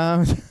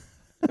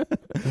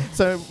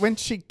 So when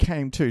she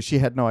came to, she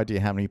had no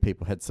idea how many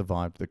people had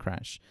survived the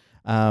crash.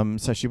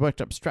 So she woke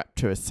up strapped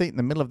to a seat in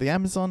the middle of the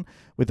Amazon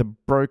with a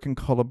broken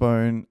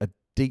collarbone, a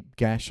deep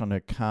gash on her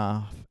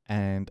calf,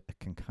 and a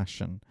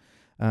concussion.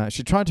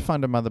 She tried to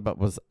find her mother, but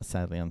was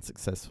sadly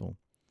unsuccessful.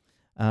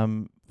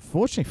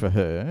 Fortunately for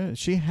her,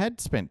 she had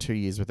spent 2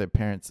 years with her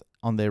parents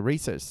on their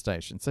research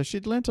station, so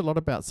she'd learnt a lot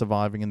about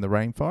surviving in the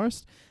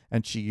rainforest,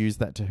 and she used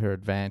that to her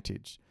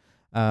advantage.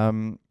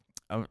 And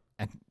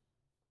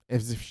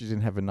as if she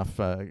didn't have enough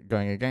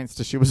going against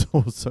her, she was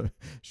also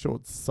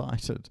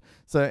short-sighted.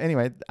 So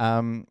anyway,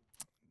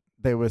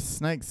 there were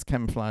snakes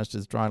camouflaged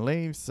as dry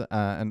leaves,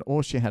 and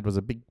all she had was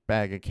a big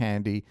bag of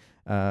candy,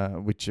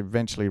 which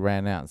eventually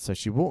ran out. So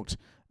she walked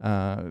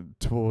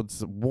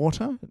towards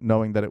water,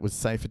 knowing that it was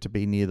safer to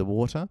be near the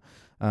water.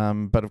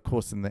 But of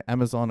course, in the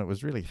Amazon, it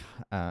was really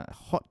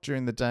hot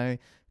during the day,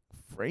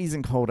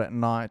 freezing cold at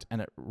night,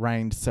 and it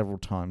rained several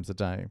times a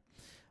day.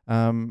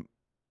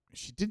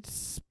 She did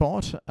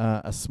spot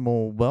a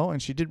small well, and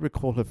she did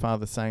recall her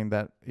father saying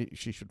that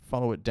she should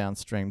follow it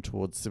downstream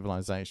towards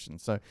civilization.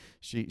 So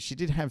she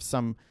did have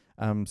some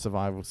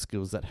survival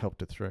skills that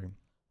helped her through.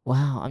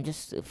 Wow, I'm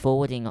just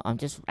forwarding. I'm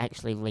just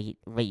actually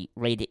reading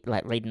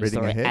the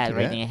story ahead,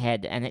 reading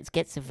ahead, and it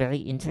gets very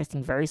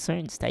interesting very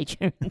soon. Stay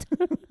tuned.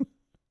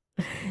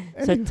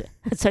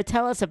 So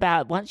tell us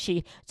about once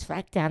she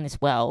tracked down this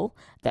well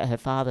that her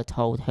father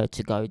told her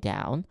to go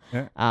down,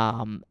 Yeah.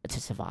 to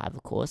survive,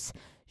 of course.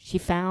 She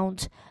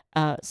found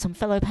some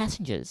fellow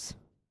passengers.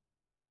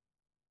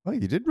 Oh,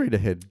 you did read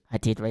ahead. I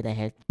did read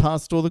ahead.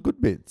 Past all the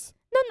good bits.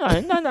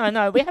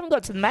 No. We haven't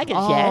got to the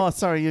maggots yet. Oh,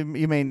 sorry. You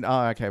mean,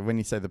 okay, when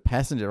you say the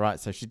passenger, right.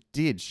 So she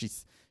did.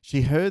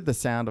 She heard the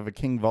sound of a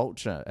king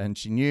vulture, and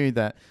she knew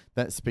that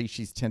that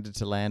species tended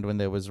to land when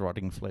there was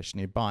rotting flesh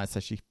nearby. So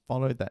she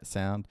followed that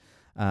sound,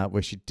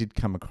 where she did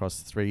come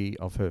across 3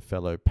 of her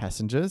fellow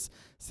passengers.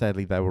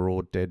 Sadly, they were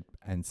all dead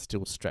and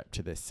still strapped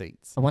to their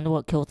seats. I wonder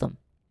what killed them.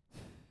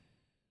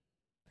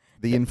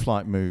 The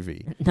in-flight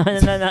movie.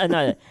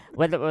 No.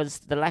 Whether it was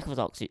the lack of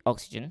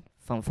oxygen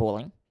from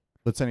falling,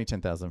 It's only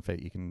 10,000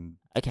 feet. You can.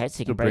 Okay, so you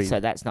Still can breathe. breathe. So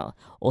that's not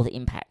all the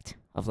impact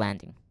of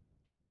landing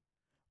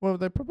Well,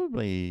 they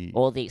probably.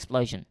 or the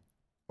explosion.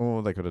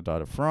 Or they could have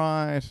died of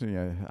fright,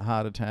 a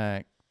heart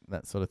attack,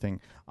 that sort of thing.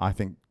 I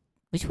think.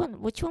 Which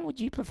one would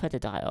you prefer to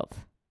die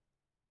of?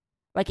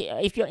 Like,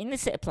 if you're in the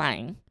set of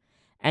plane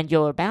and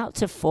you're about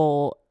to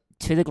fall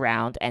to the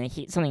ground and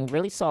hit something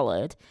really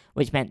solid,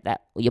 which meant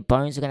that your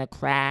bones are going to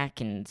crack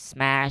and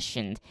smash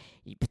and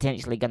you're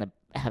potentially going to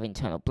have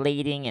internal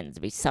bleeding and to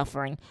be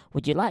suffering,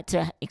 would you like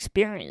to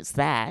experience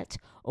that,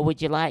 or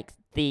would you like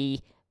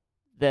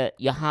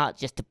your heart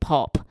just to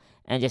pop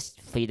and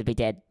just for you to be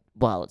dead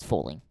while it's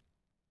falling?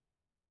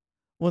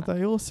 Well,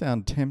 they all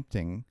sound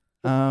tempting.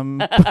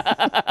 I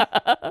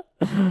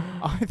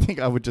think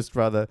I would just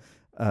rather.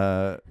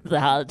 The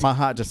heart. My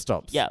heart just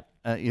stops. Yeah.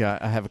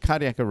 I have a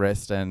cardiac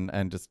arrest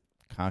and just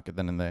can't get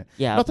then and there.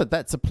 Yeah. Not that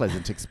that's a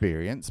pleasant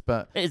experience,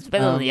 but It's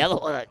better than the other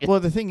one. well,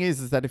 the thing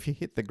is that if you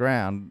hit the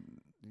ground,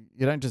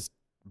 you don't just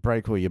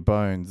break all your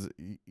bones.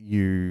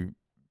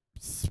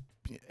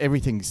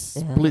 Everything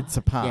splits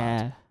apart.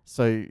 Yeah.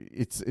 So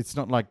it's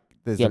not like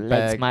there's Your a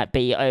legs bag. might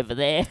be over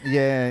there.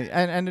 Yeah,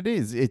 and it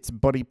is. Its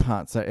body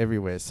parts are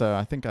everywhere. So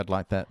I think I'd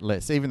like that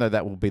less, even though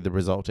that will be the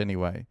result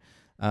anyway.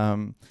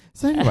 So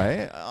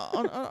anyway,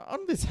 on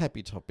this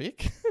happy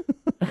topic,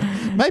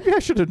 maybe I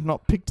should have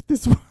not picked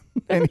this one.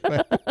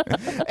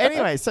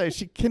 Anyway, so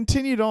she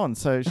continued on.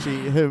 So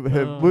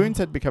her wounds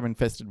had become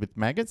infested with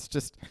maggots,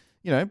 just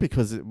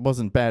because it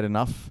wasn't bad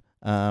enough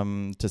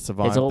to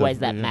survive. There's always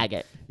that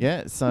maggot.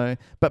 Yeah. So,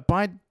 but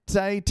by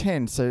day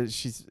 10, so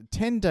she's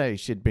 10 days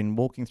she'd been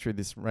walking through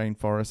this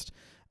rainforest.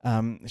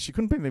 She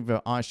couldn't believe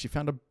her eyes. She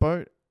found a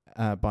boat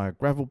by a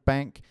gravel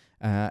bank,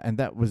 and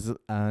that was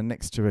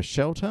next to a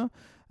shelter.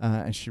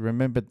 And she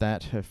remembered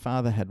that her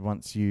father had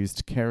once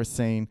used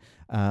kerosene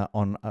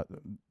on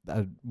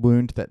a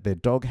wound that their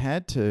dog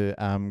had to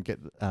get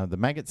the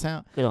maggots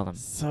out. Good on them.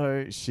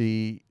 So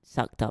she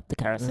Sucked up the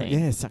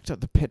kerosene. sucked up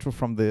the petrol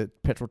from the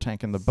petrol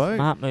tank in the boat.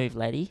 Smart move,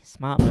 lady.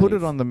 Smart move. Put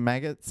it on the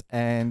maggots,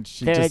 and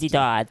she 30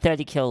 died.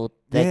 30 killed.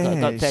 They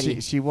got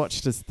 30. she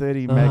watched as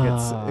 30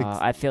 maggots.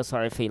 I feel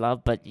sorry for you,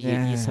 love, but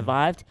Yeah. you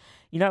survived.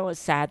 You know what's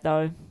sad,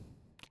 though?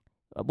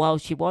 Well,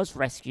 she was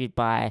rescued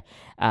by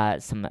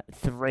some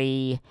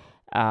 3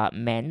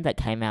 men that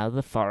came out of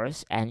the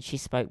forest, and she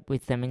spoke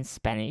with them in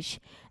Spanish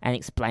and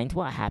explained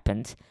what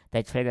happened.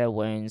 They treated her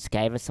wounds,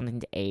 gave her something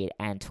to eat,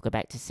 and took her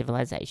back to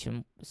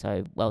civilization.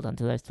 So well done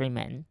to those 3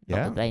 men. Not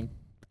Yeah. that they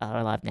are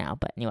alive now,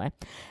 but anyway.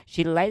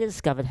 She later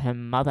discovered her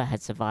mother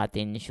had survived the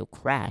initial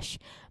crash,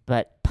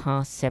 but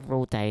passed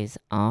several days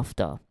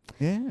after.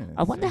 Yeah.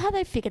 I wonder how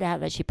they figured out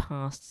that she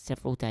passed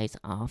several days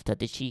after.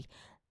 Did she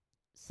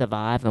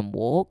survive and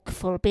walk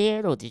for a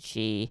bit, or did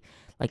she...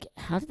 Like,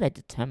 how did they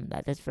determine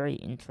that? That's very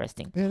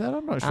interesting. Yeah, that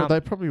I'm not sure.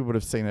 They probably would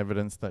have seen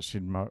evidence that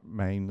she'd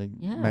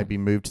maybe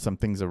moved some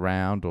things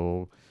around,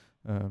 or.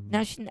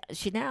 Now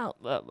she now.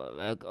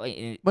 Well,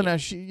 no,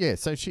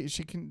 so she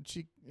can.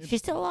 She's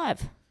still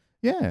alive.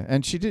 Yeah,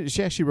 and she did.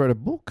 She actually wrote a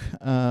book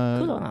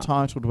on her.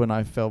 titled "When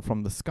I Fell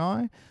from the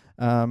Sky."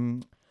 I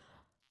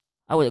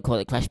would have called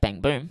it Crash Bang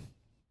Boom.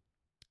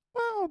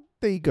 Well,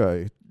 there you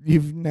go.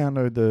 You now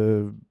know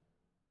the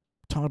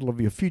title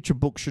of your future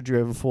book should you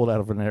ever fall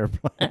out of an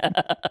airplane.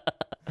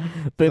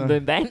 Boom,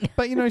 boom, bang.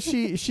 But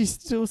she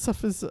still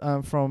suffers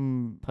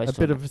from a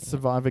bit of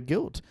survivor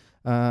guilt.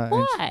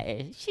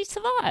 Why? She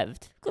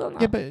survived. Good on her.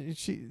 Yeah, but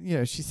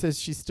she says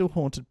she's still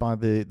haunted by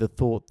the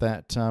thought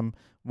that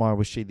why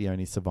was she the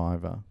only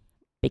survivor?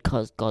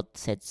 Because God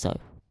said so.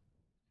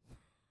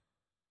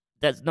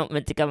 That's not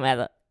meant to come out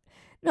of...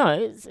 No,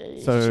 it's...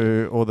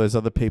 So all those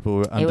other people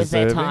were undeserving? It was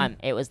their time.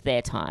 It was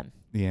their time.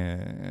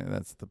 Yeah,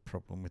 that's the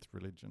problem with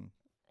religion.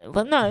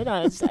 Well,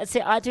 no.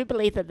 See, I do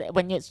believe that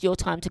when it's your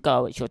time to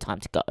go, it's your time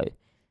to go.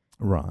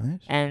 Right.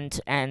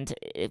 And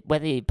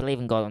whether you believe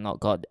in God or not,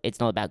 God, it's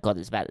not about God.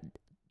 It's about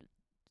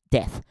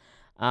death.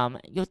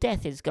 Your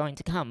death is going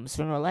to come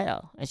sooner or later.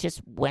 It's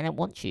just when it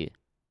wants you.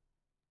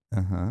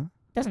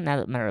 Doesn't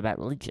matter about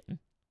religion.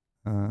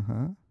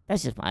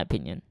 That's just my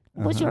opinion.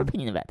 What's your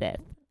opinion about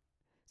death?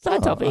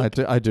 Side topic.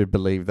 I do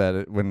believe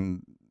that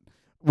when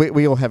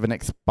we all have an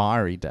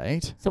expiry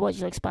date. So what's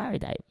your expiry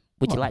date?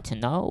 Would you like to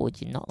know, or would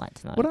you not like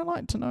to know? Would I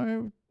like to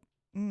know?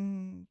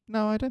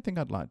 No, I don't think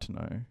I'd like to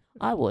know.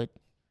 I would.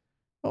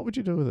 What would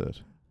you do with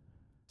it?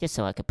 Just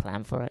so I could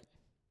plan for it.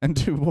 And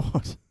do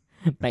what?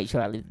 Make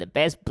sure I live the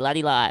best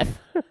bloody life.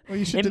 Well,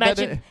 you should do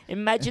that.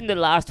 Imagine the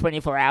last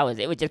 24 hours.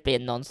 It would just be a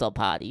non-stop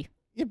party.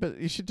 Yeah, but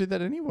you should do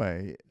that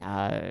anyway.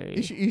 No.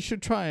 You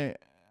should try.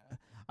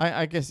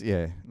 I guess,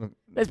 yeah. Look,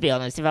 let's be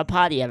honest. If I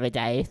party every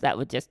day, that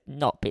would just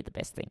not be the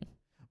best thing.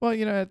 Well,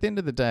 at the end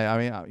of the day,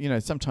 I mean,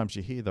 sometimes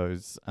you hear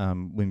those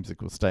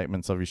whimsical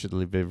statements of you should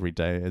live every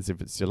day as if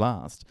it's your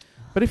last.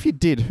 But if you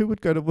did, who would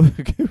go to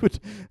work?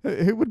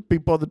 Who would be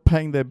bothered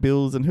paying their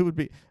bills? And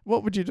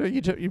what would you do?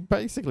 You'd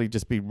basically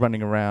just be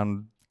running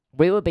around.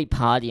 We would be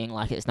partying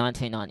like it's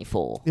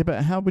 1994. Yeah,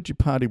 but how would you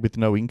party with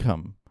no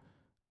income?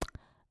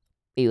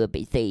 we would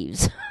be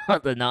thieves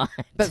of the night.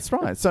 That's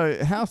right.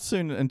 So how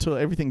soon until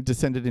everything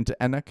descended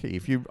into anarchy?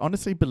 If you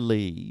honestly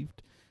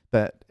believed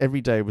that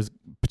every day was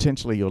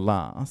potentially your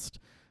last,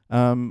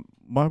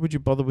 why would you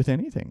bother with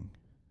anything?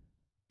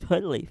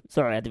 Totally.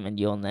 Sorry, I didn't mean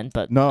yawn then,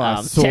 but No,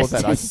 I saw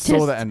that. I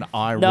saw that and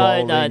eye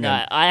rolling.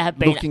 No. I have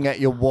been looking at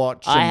your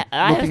watch and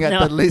I looking have at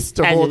not- the list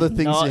of that all is the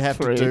things not you have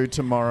true. to do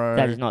tomorrow.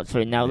 That is not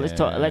true. Now let's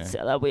talk. Yeah. Let's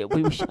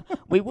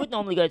we would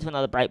normally go to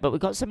another break, but we've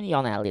got so many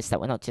on our list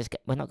that we're not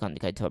going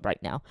to go to a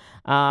break now.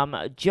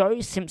 Joe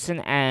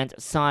Simpson and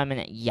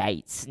Simon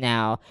Yates.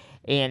 Now,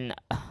 in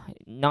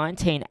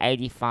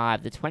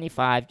 1985, the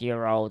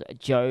 25-year-old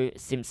Joe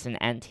Simpson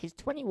and his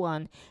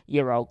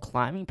 21-year-old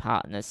climbing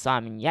partner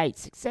Simon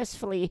Yates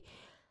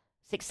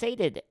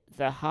succeeded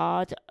the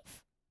hard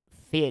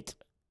feat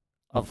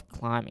of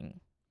climbing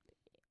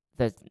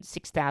the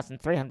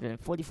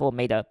 6,344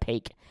 meter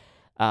peak.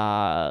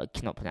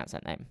 Cannot pronounce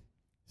that name.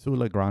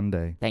 Sula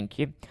Grande. Thank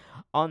you.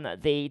 On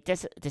the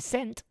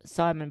descent,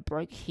 Simon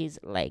broke his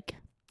leg.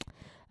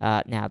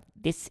 Now,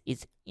 this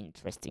is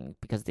interesting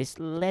because this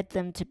led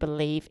them to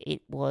believe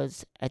it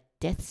was a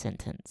death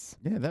sentence.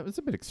 Yeah, that was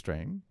a bit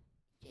extreme.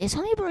 It's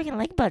only a broken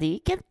leg,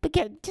 buddy.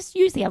 Just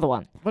use the other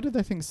one. What did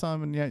they think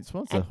Simon Yates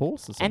was? A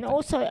horse or something? And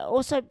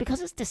also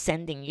because it's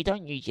descending, you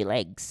don't use your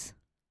legs.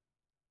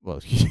 Well,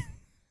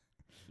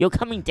 You're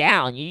coming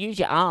down. You use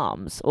your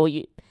arms, or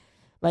you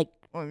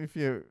if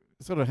you're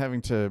sort of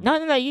having to...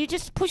 No. You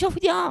just push off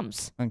with your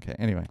arms. Okay,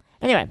 anyway.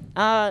 Anyway,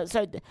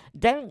 so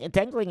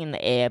dangling in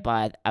the air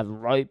by a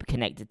rope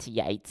connected to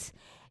Yates,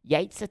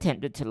 Yates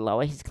attempted to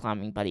lower his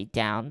climbing buddy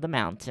down the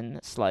mountain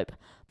slope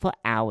for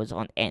hours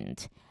on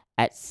end.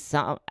 At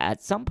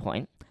some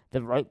point,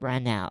 the rope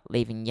ran out,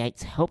 leaving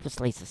Yates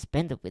helplessly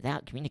suspended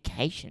without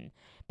communication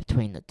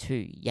between the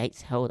two.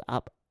 Yates held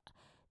up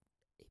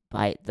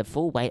by the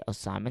full weight of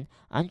Simon,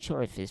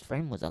 unsure if his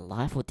friend was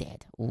alive or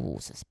dead. Ooh,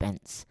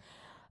 suspense.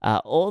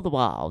 All the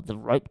while, the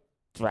rope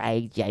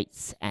dragged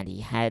Yates, and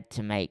he had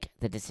to make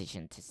the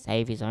decision to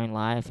save his own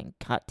life and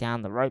cut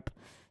down the rope,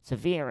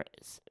 severing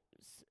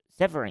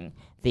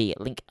the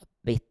link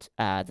bit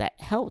that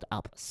held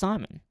up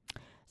Simon.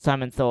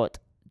 Simon thought,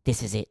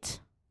 this is it.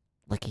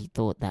 Like he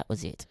thought that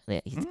was it.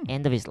 His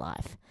end of his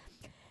life.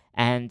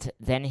 And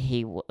then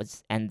he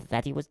was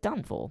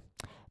done for.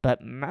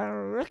 But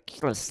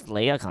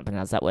miraculously, I can't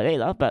pronounce that word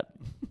either, but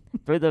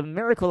through the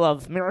miracle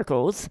of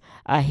miracles,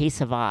 he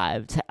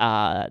survived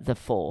the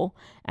fall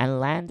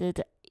and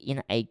landed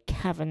in a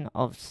cavern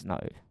of snow.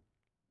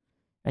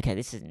 Okay,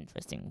 this is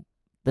interesting.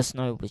 The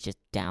snow was just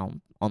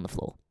down on the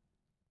floor.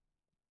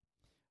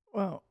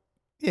 Well,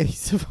 yeah, he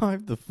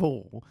survived the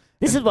fall.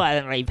 This is why I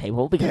don't read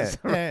people, because...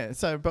 Yeah.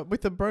 So, but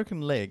with a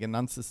broken leg and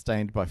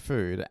unsustained by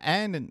food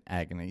and in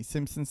agony,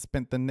 Simpson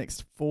spent the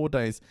next 4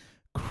 days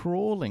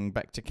crawling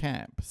back to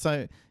camp.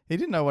 So he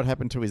didn't know what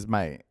happened to his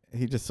mate.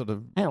 He just sort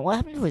of... Hang on, what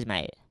happened to his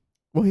mate?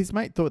 Well, his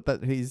mate thought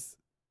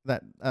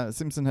that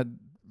Simpson had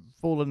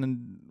fallen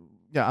and...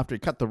 Yeah, after he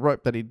cut the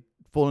rope, that he'd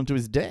fallen to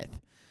his death.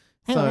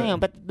 Hang on,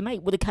 but the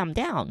mate would have come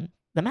down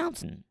the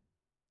mountain.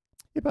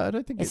 Yeah, but I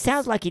don't think It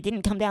sounds like he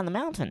didn't come down the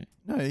mountain.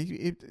 No,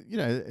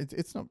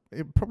 it's not.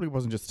 It probably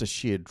wasn't just a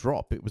sheer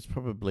drop. It was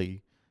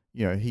probably,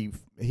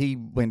 he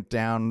went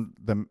down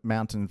the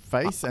mountain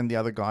face, and the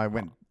other guy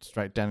went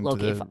straight down into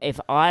the. Look, if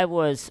I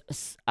was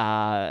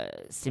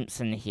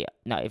Simpson here,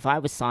 no, if I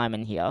was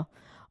Simon here,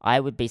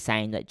 I would be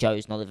saying that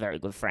Joe's not a very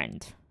good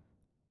friend.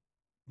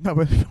 No,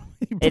 but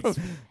It's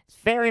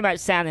very much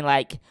sounding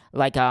like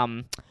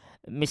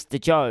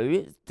Mr.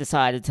 Joe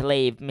decided to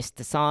leave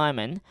Mr.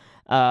 Simon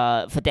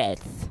for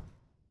death.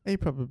 he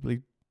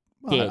probably.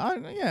 Did.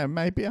 Yeah,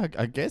 maybe. I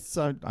guess.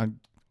 I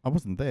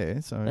wasn't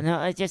there, so.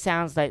 No, it just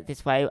sounds like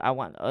this way.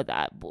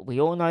 We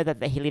all know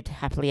that he lived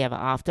happily ever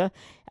after,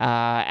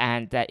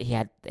 and that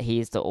he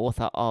is the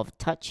author of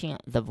Touching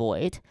the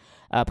Void,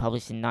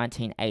 published in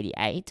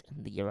 1988,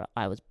 the year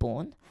I was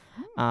born,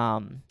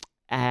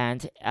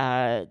 and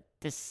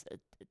this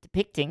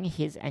depicting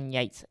his and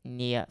Yates'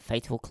 near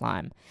fatal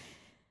climb.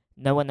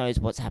 No one knows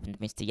what's happened to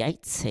Mr.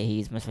 Yates.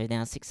 He's must be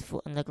now 6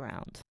 foot on the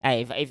ground.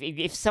 Hey,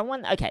 if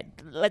someone, okay,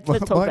 let's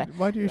talk about.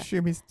 Why do you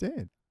assume he's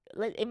dead?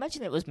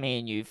 Imagine it was me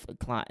and you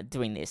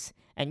doing this,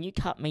 and you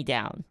cut me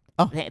down,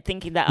 Oh,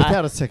 thinking that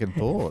without a second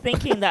thought.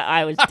 thinking that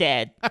I was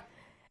dead,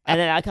 and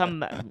then I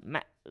come,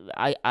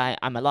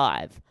 I'm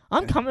alive.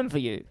 I'm coming for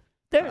you.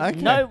 There is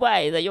Okay. no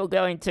way that you're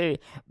going to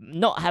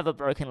not have a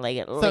broken leg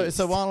at least.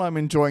 So while I'm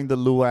enjoying the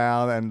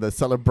luau and the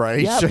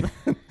celebration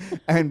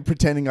and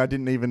pretending I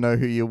didn't even know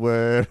who you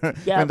were,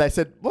 Yep. and they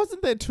said,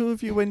 wasn't there two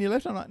of you when you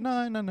left? I'm like,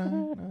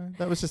 no.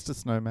 That was just a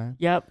snowman.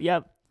 Yep.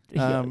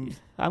 Um,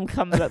 I'm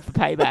coming up for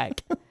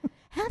payback.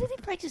 How did he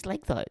break his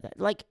leg though?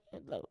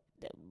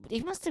 He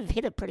must have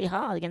hit it pretty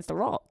hard against the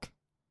rock.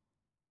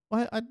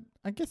 Well,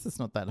 I guess it's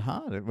not that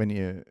hard when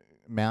you're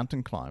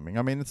mountain climbing.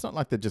 I mean, it's not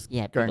like they're just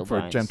Yeah, going brittle for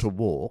a bones. gentle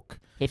walk.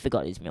 He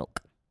forgot his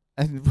milk.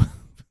 And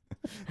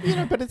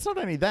but it's not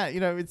only that.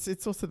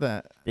 It's also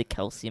that The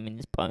calcium in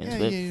his bones yeah,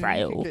 were you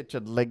frail. can get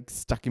your leg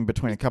stuck in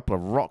between a couple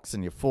of rocks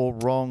and you fall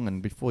wrong,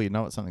 and before you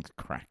know it, something's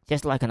cracked.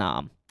 Just like an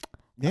arm.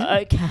 Yeah.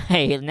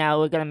 Okay, now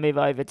we're going to move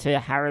over to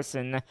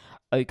Harrison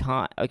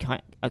O'Kane.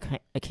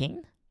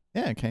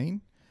 Yeah,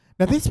 Keen.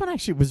 Now this one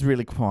actually was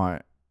really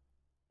quite.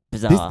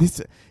 Bizarre.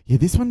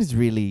 This one is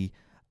really,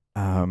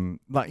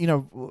 like,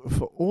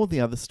 for all the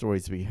other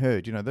stories we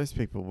heard, those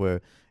people were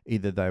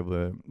either they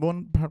were,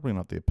 well, probably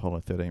not the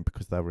Apollo 13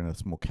 because they were in a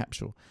small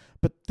capsule,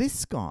 but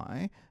this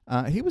guy,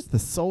 he was the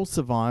sole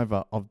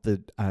survivor of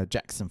the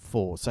Jackson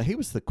 4. So he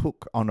was the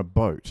cook on a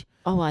boat.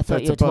 Oh, I So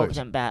thought it's you a were boat.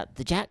 talking about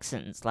the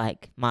Jacksons,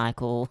 like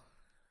Michael.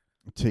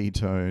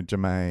 Tito,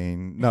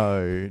 Jermaine,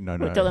 no.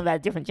 We're talking about a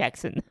different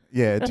Jackson.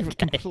 Yeah,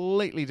 different, Okay.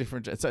 completely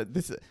different. So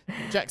this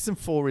Jackson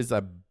 4 is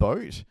a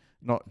boat,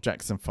 not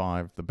Jackson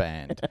 5, the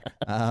band.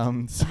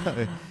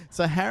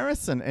 So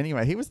Harrison,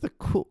 anyway, he was the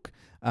cook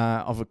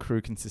of a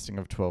crew consisting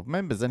of 12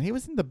 members, and he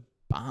was in the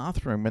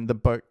bathroom when the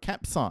boat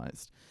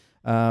capsized.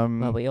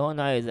 Well, we all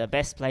know the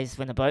best place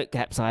when a boat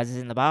capsizes is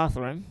in the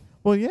bathroom.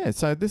 Well, yeah.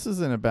 So this is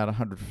in about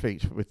 100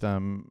 feet with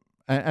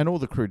and all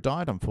the crew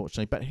died,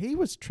 unfortunately. But he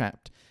was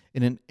trapped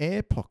in an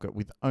air pocket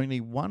with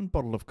only one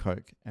bottle of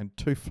Coke and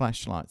 2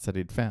 flashlights that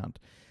he'd found.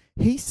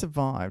 He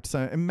survived.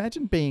 So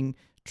imagine being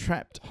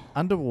trapped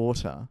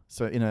underwater,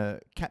 so in a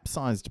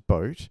capsized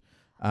boat.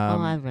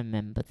 I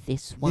remember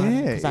this one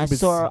yeah, because I it was-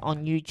 saw it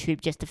on YouTube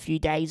just a few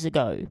days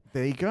ago.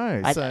 There you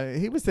go. I- So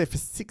he was there for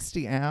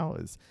 60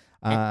 hours.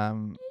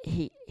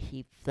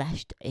 He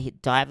flashed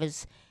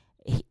divers.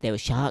 There were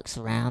sharks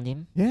around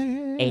him,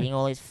 Yeah. eating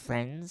all his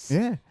friends.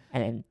 Yeah.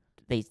 And then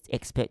these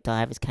expert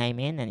divers came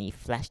in, and he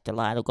flashed the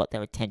light or got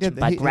their Yeah, attention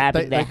by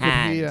grabbing their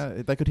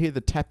hand. They could hear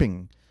the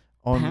tapping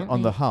on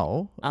Apparently- the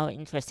hull. Oh,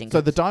 interesting.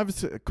 So the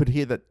divers could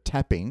hear the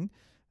tapping,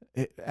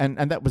 and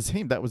that was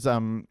him. That was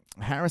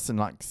Harrison,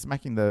 like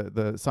smacking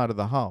the side of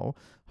the hull,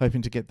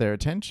 hoping to get their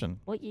attention.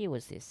 What year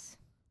was this?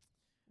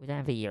 We don't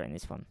have a year in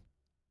this one.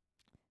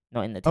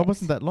 Not in the Oh, text. it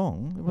wasn't that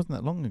long. It wasn't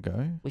that long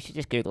ago. We should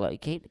just Google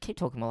it. Keep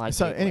talking more like.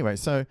 So Google it. anyway,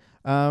 so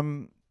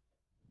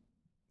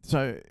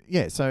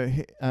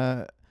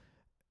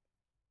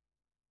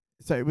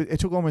it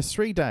took almost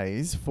 3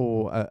 days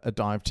for a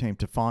dive team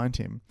to find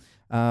him,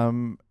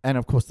 and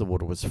of course the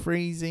water was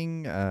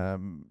freezing.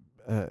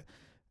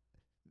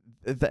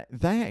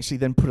 They actually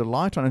then put a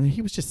light on, and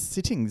he was just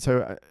sitting,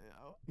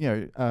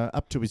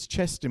 up to his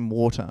chest in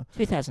water.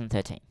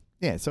 2013.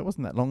 Yeah, so it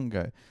wasn't that long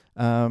ago.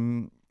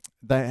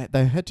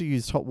 They had to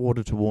use hot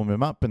water to warm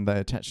him up, and they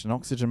attached an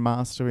oxygen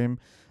mask to him,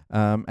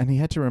 and he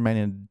had to remain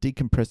in a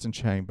decompression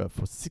chamber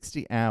for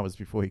 60 hours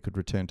before he could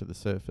return to the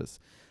surface.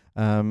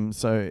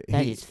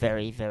 That is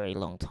very, very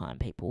long time,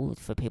 people.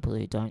 For people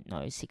who don't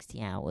know, 60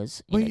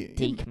 hours in Well, a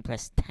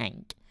decompressed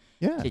tank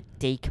yeah. to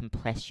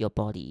decompress your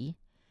body.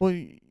 Well,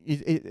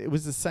 it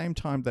was the same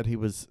time that he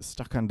was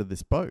stuck under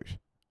this boat,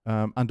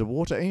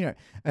 underwater.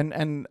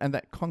 And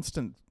that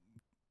constant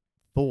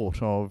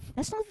thought of,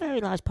 That's not a very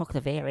large pocket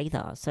of air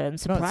either. So I'm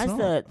it's surprised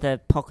not.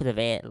 the pocket of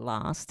air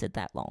lasted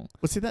that long.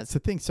 well, see, that's the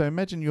thing. So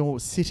imagine you're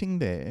sitting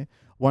there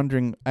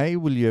wondering, A,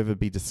 will you ever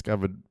be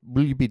discovered?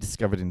 Will you be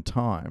discovered in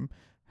time?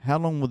 How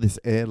long will this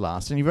air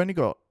last? And you've only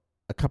got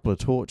a couple of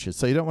torches,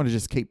 so you don't want to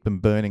just keep them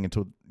burning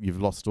until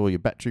you've lost all your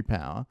battery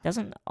power.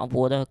 Doesn't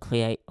water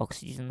create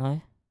oxygen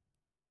though?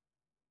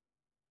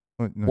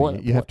 Well, no,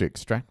 What- you have what- to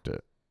extract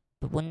it.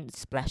 But wouldn't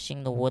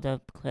splashing the water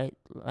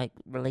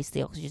release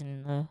the oxygen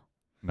in the?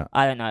 No.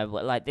 I don't know.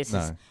 But like this is,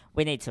 No.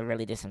 we need to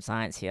really do some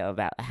science here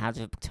about how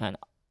to turn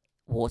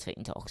water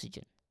into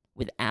oxygen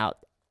without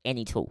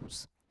any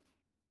tools.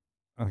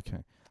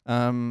 Okay.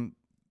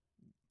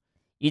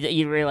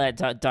 You really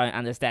don't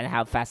understand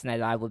how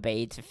fascinated I would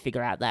be to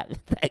figure out that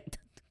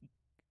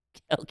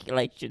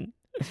calculation.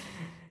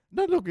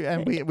 No, look,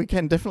 and we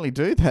can definitely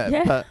do that,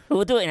 Yeah. but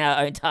We'll do it in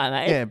our own time,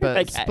 eh? yeah, but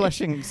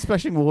Okay.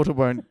 splashing water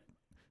won't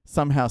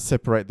somehow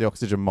separate the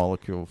oxygen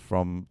molecule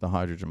from the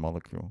hydrogen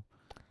molecule.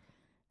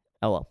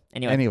 Oh well.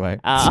 Anyway. Anyway,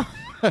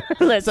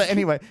 Let's. so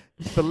anyway,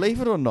 believe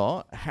it or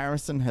not,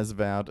 Harrison has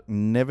vowed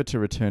never to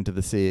return to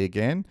the sea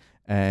again,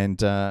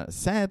 and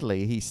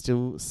sadly, he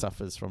still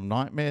suffers from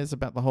nightmares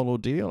about the whole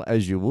ordeal,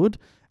 as you would,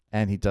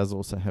 and he does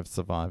also have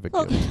survivor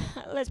Look, guilt.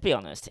 let's be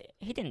honest.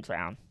 He didn't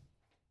drown.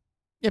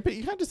 Yeah, but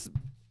you can't just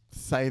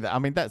say that. I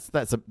mean, that's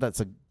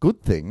a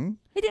good thing.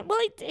 He didn't. Well,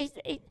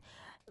 he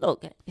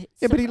look.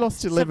 Yeah, but he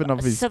lost 11 of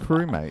his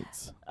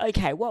crewmates.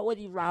 Okay, what would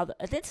you rather?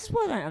 This is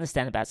what I don't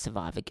understand about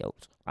survivor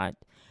guilt, right?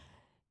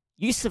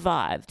 You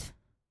survived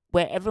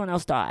where everyone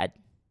else died.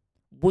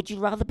 Would you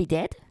rather be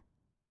dead?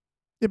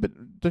 Yeah,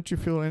 but don't you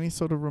feel any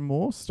sort of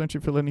remorse? Don't you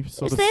feel any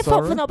sort It's of their sorrow?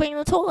 fault for not being in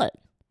the toilet.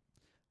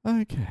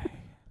 Okay.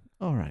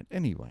 All right.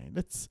 Anyway,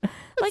 let's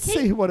Like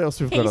see what else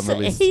we've got on the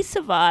list. He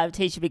survived.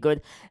 He should be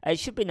good. It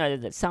should be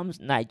noted that some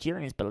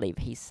Nigerians believe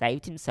he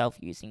saved himself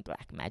using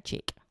black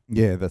magic.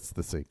 Yeah, that's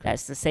the secret.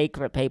 That's the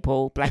secret,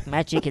 people. Black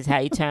magic is how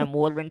you turn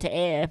water into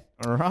air.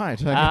 All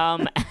right.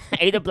 Okay.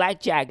 Ada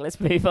Blackjack. Let's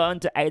move on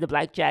to Ada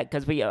Blackjack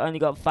because we only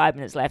got 5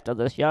 minutes left of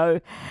the show.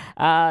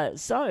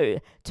 So,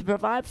 to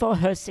provide for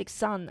her 6th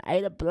son,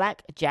 Ada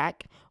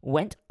Blackjack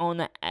went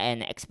on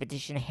an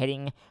expedition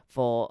heading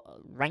for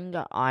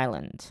Ranger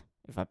Island,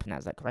 if I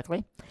pronounce that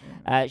correctly.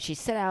 She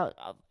set out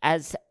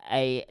as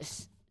a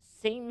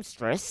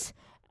seamstress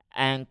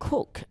and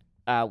cook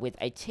with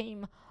a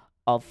team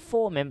of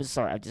 4 members.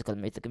 Sorry, I've just got to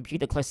move the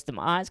computer closer to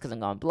my eyes because I'm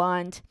going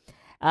blind.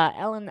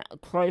 Ellen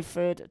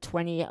Crowford,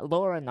 20,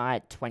 Laura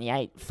Knight,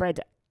 28,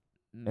 Fred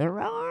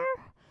Mirar,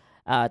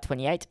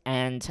 28,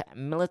 and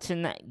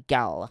Milton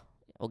Gull,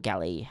 or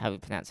Gully, how you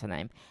pronounce her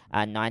name,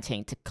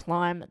 19, to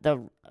climb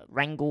the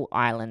Wrangel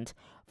Island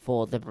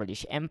for the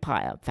British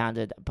Empire,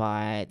 founded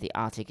by the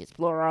Arctic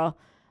explorer.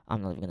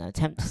 I'm not even going to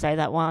attempt to say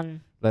that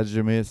one.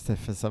 Vladimir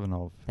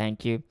Stefasanov.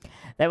 Thank you.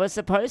 They were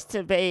supposed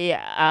to be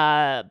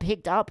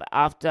picked up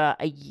after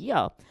a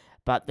year,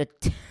 but the...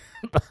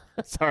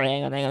 Sorry,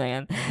 hang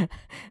on.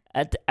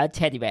 A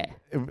teddy bear.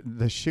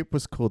 The ship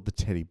was called the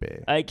Teddy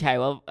Bear. Okay,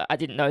 well, I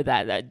didn't know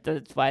that.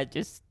 That's why I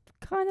just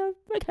kind of...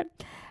 Okay.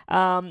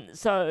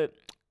 So,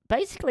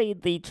 basically,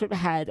 the trip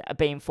had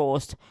been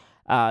forced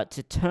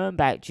to turn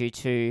back due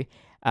to...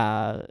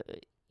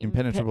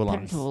 Impenetrable ice.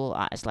 impenetrable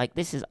ice. Like,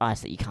 this is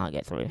ice that you can't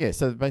get through. Yeah,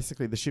 so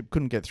basically the ship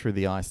couldn't get through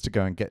the ice to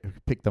go and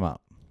pick them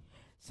up.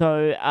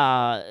 So,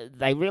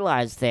 they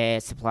realized their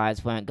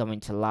supplies weren't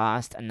going to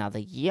last another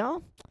year.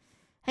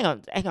 Hang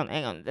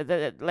on.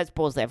 Let's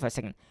pause there for a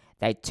second.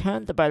 They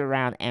turned the boat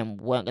around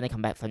and weren't going to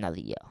come back for another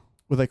year.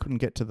 Well, they couldn't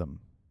get to them.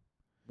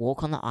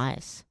 Walk on the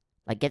ice.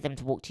 Like, get them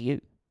to walk to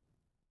you.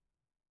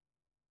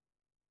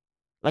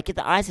 Like, if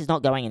the ice is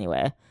not going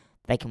anywhere,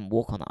 they can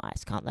walk on the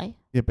ice, can't they?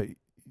 Yeah, but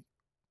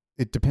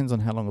it depends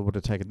on how long it would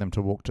have taken them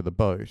to walk to the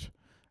boat.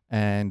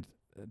 And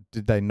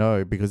did they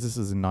know? Because this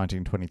is in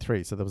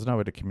 1923, so there was no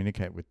way to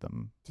communicate with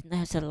them. Didn't they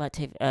have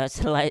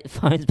satellite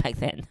phones back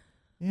then?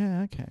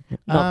 Yeah, okay.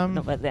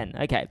 Not back then.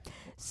 Okay.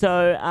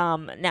 So,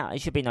 now it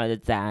should be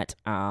noted that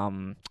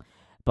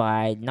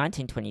by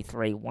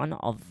 1923, one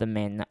of the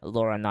men,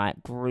 Laura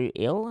Knight, grew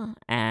ill,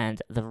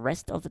 and the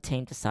rest of the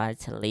team decided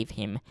to leave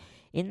him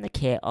in the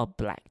care of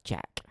Black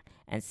Jack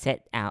and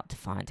set out to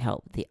find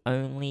help.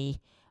 Only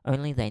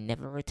they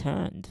never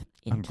returned.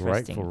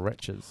 Interesting. Ungrateful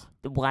wretches.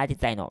 Why did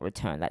they not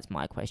return? That's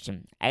my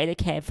question. Ada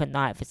cared for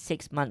Knight for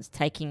 6 months,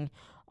 taking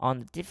on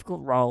the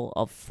difficult role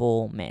of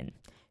 4 men.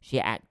 She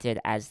acted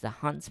as the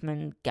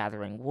huntsman,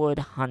 gathering wood,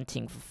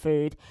 hunting for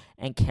food,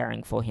 and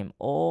caring for him.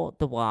 All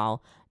the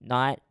while,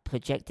 Knight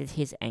projected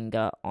his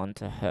anger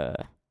onto her.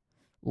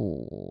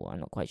 Ooh,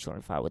 I'm not quite sure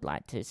if I would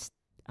like to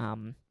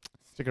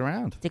Stick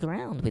around. stick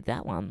around with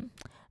that one.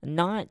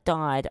 Knight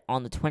died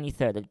on the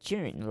 23rd of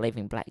June,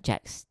 leaving Black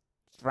Jack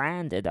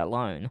stranded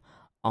alone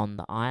on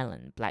the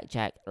island. Black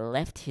Jack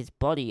left his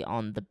body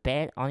on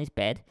his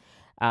bed,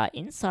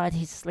 inside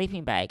his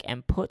sleeping bag,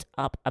 and put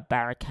up a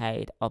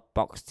barricade of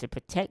box to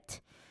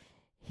protect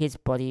his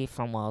body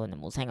from wild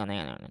animals. Hang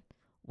on.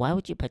 Why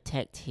would you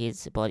protect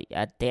his body,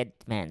 a dead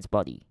man's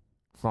body,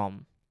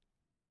 from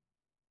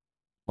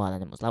wild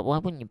animals? Like, why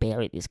wouldn't you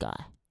bury this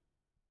guy?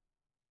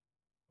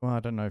 Well, I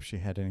don't know if she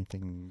had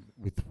anything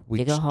with which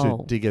Dig a to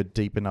hole. dig a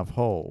deep enough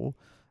hole.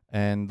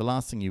 And the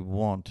last thing you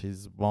want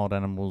is wild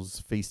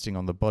animals feasting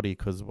on the body,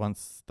 because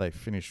once they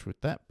finish with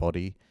that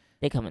body,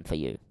 They're coming for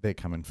you. they're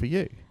coming for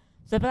you.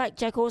 So Black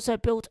Jack also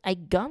built a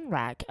gun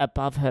rack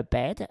above her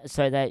bed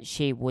so that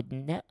she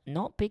would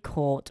not be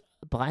caught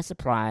by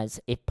surprise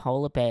if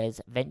polar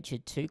bears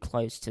ventured too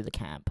close to the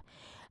camp.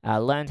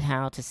 Learned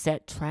how to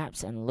set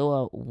traps and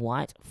lure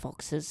white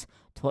foxes,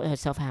 taught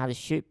herself how to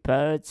shoot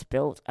birds,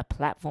 built a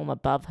platform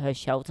above her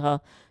shelter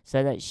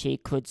so that she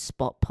could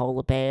spot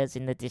polar bears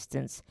in the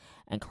distance,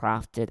 and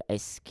crafted a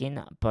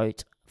skin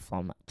boat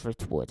from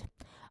driftwood.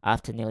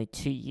 After nearly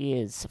 2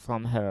 years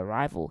from her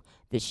arrival,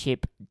 the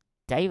ship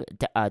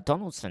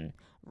Donaldson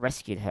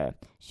rescued her.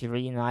 She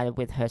reunited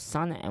with her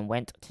son and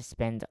went to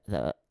spend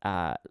the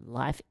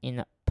life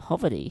in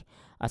poverty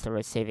after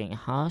receiving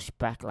harsh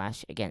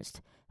backlash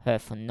against her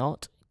for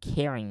not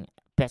caring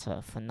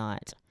better for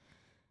Knight.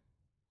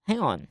 Hang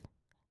on.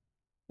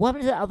 What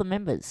happened to the other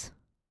members?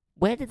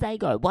 Where did they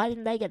go? Why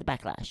didn't they get the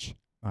backlash?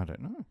 I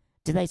don't know.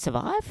 Did they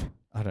survive?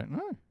 I don't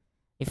know.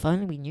 If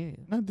only we knew.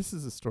 No, this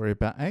is a story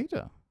about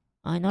Ada.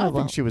 I know. I well,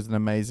 think she was an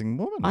amazing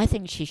woman. I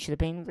think she should have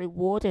been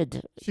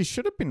rewarded. She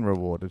should have been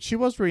rewarded. She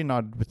was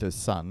reunited with her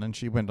son, and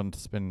she went on to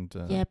spend...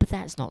 Yeah, but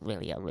that's not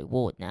really a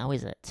reward now,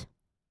 is it?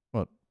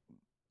 What?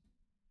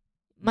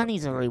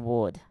 Money's a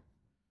reward.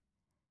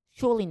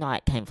 Surely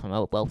Knight came from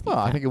a wealthy Well, I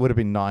family. think it would have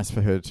been nice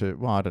for her to...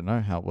 Well, I don't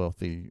know how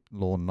wealthy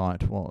Lorne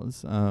Knight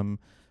was.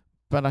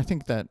 But I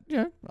think that,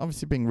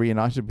 obviously being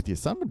reunited with your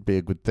son would be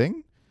a good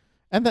thing.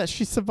 And that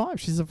she survived.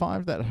 She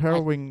survived that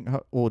harrowing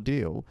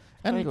ordeal.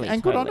 And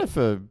good on her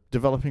for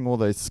developing all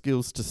those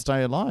skills to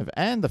stay alive.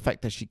 And the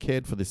fact that she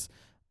cared for this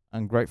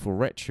ungrateful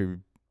wretch who,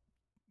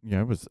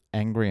 was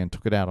angry and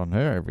took it out on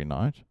her every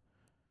night.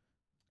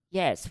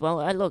 Yes, well,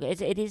 look,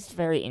 it is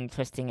very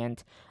interesting,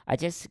 and I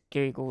just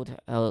Googled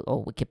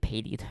or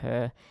Wikipedia'd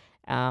her,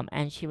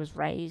 and she was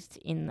raised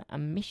in a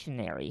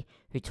missionary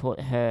who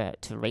taught her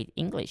to read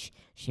English.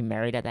 She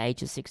married at the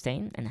age of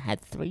 16 and had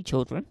 3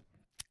 children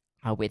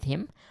with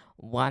him,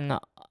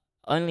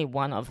 only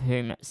one of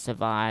whom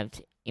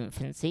survived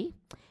infancy.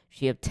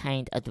 She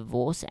obtained a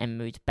divorce and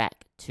moved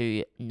back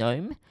to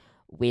Nome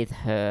with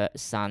her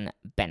son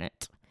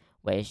Bennett,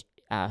 where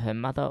her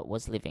mother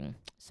was living.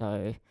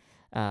 So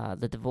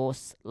the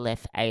divorce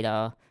left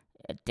Ada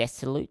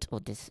destitute or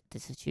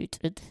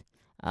destituted,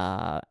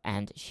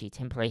 and she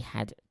temporarily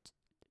had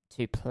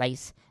to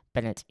place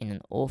Bennett in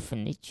an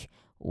orphanage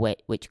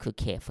which could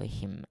care for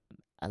him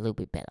a little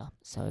bit better.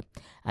 So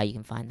you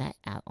can find that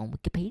out on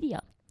Wikipedia.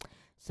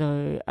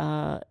 So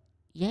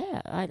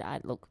yeah, I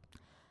look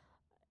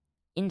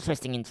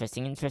interesting. I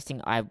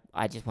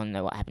just want to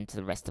know what happened to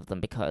the rest of them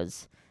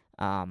because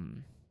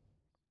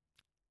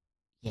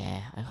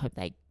yeah, I hope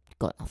they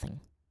got nothing.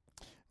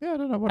 Yeah, I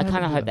don't know what I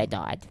kind of happened hope to they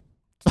them. died.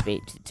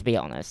 To be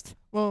honest.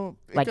 Well,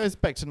 it Like- goes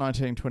back to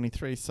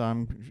 1923, so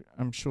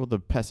I'm sure the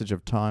passage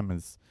of time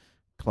has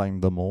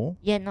claimed them all.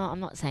 Yeah, no, I'm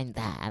not saying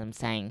that. I'm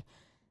saying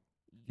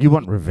You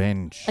want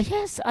revenge.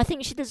 yes, I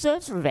think she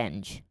deserves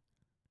revenge.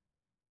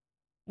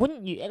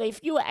 Wouldn't you? If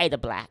you were Ada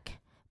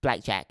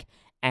Blackjack,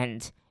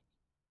 and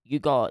you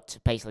got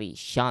basically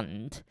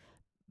shunned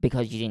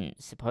because you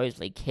didn't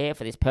supposedly care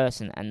for this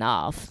person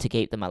enough to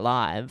keep them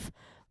alive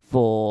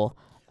for.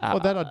 Well,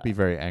 that I'd be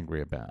very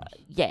angry about.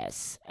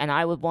 Yes, and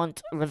I would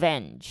want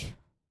revenge.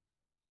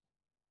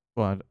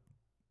 Well,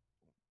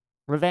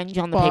 Revenge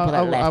on the people that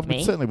I left would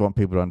me. certainly want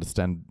people to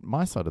understand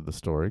my side of the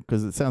story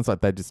because it sounds like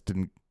they just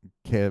didn't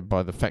care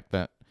by the fact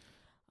that.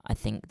 I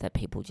think that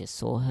people just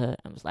saw her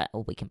and was like,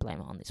 oh, we can blame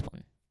her on this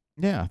one.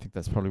 Yeah, I think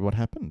that's probably what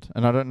happened,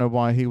 and I don't know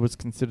why he was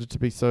considered to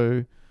be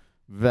so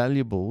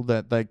valuable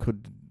that they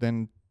could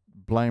then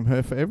blame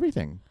her for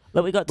everything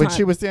Look, we got when time.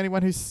 she was the only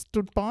one who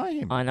stood by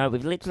him. I know,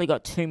 we've literally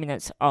got 2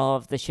 minutes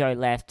of the show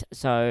left,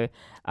 so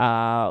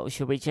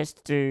should we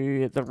just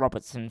do the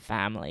Robertson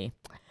family?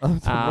 Oh,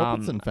 it's the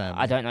Robertson family.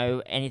 I don't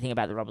know anything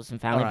about the Robertson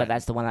family, Alright. but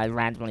that's the one I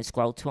randomly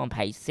scrolled to on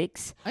page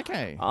 6.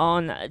 Okay.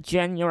 On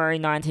January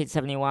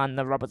 1971,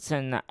 the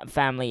Robertson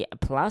family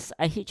plus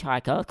a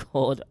hitchhiker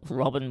called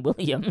Robin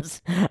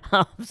Williams,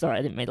 I'm sorry,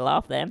 I didn't mean to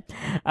laugh there,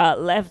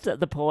 left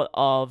the port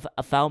of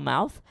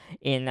Falmouth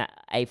in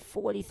a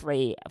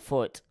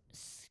 43-foot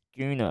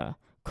schooner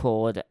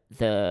called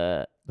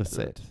the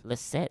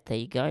Lisette, there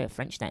you go, a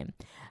French name,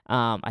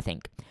 I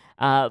think.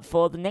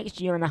 For the next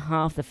year and a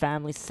half, the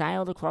family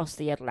sailed across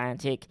the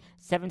Atlantic.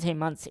 17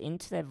 months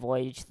into their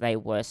voyage, they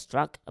were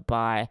struck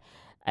by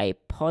a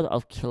pod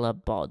of killer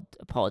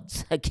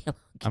pods.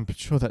 I'm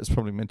sure that's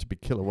probably meant to be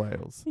killer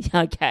whales.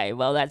 Okay,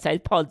 well, that says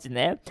pods in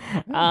there.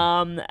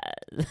 Dipods,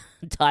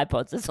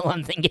 that's all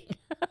I'm thinking.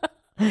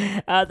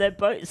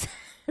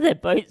 Their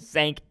boat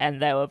sank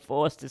and they were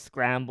forced to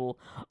scramble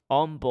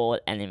on board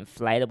an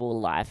inflatable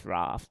life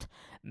raft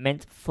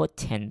meant for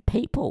 10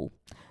 people.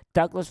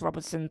 Douglas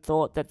Robertson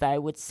thought that they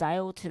would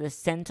sail to the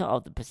center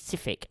of the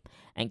Pacific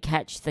and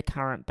catch the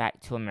current back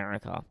to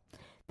America.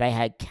 They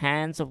had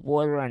cans of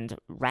water and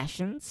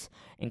rations,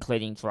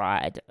 including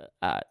dried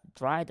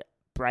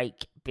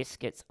break,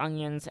 biscuits,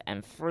 onions,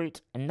 and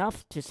fruit,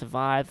 enough to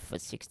survive for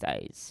 6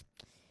 days.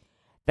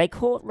 They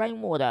caught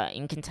rainwater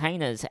in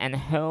containers and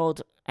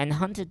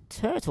hunted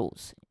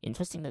turtles.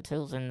 Interesting, the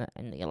turtles in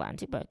the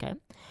Atlantic, but okay.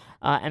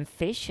 And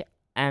fish,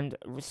 and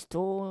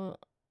restored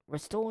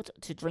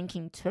to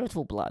drinking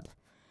turtle blood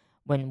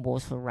when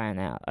water ran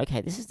out.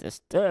 Okay, this is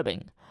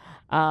disturbing.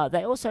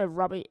 They also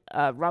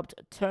rubbed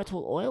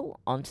turtle oil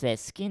onto their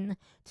skin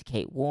to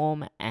keep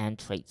warm and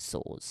treat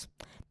sores.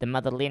 The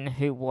mother Lynn,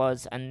 who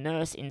was a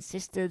nurse,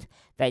 insisted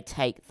they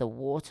take the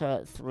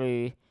water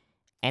through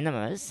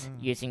enemas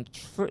using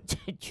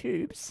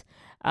tubes,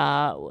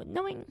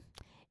 knowing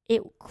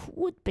it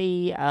would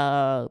be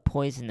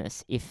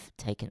poisonous if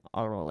taken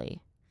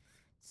orally.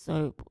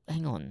 So,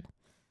 hang on.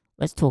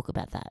 Let's talk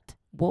about that.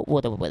 What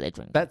water were they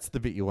drinking? That's the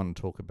bit you want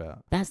to talk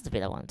about. That's the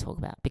bit I want to talk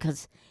about.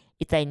 Because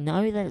if they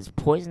know that it's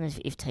poisonous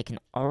if taken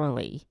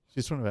orally...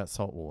 She's talking about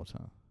salt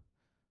water.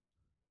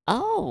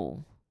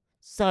 Oh!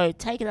 So,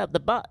 take it up the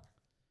butt.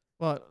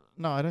 Well,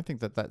 no, I don't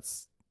think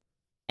that's...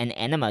 An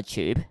enema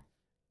tube.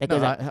 That No,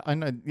 goes up... I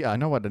know. Yeah, I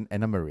know what an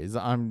enema is.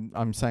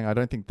 I'm saying I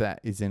don't think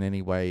that is in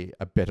any way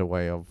a better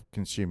way of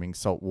consuming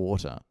salt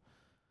water.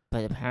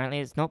 But apparently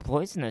it's not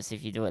poisonous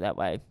if you do it that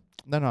way.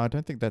 No, I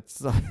don't think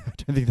that's. I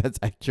don't think that's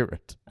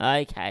accurate.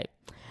 Okay.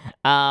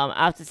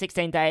 After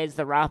 16 days,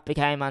 the raft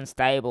became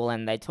unstable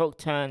and they took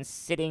turns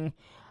sitting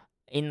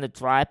in the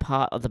dry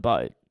part of the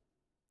boat.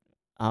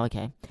 Oh,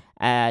 okay.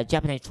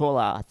 Japanese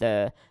trawler,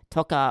 the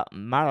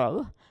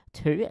Tokamaro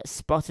 2,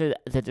 spotted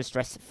the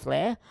distress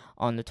flare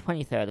on the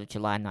 23rd of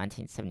July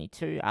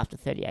 1972 after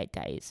 38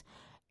 days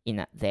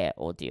in their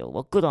ordeal.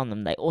 Well, good on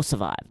them. They all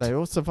survived. They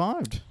all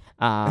survived,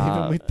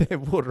 even with their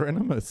water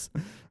enemas.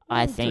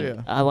 I Oh, think.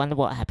 dear. I wonder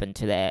what happened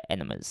to their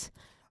enemas.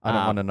 I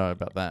don't want to know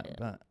about that.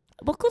 But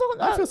Well, good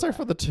on. I feel sorry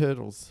for the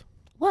turtles.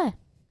 What?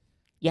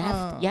 You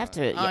have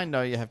to. I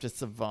know you have to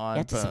survive. You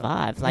have to but,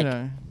 survive. you Like,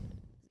 know,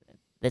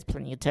 there's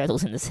plenty of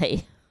turtles in the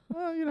sea.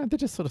 well, they're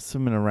just sort of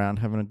swimming around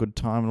having a good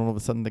time, and all of a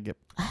sudden they get.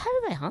 How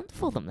do they hunt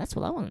for them? That's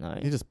what I want to know.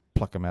 You just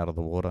pluck them out of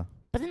the water.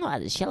 But they're not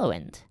at the shallow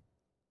end,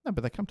 No,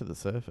 but they come to the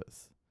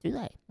surface. do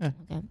they? Yeah.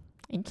 Okay.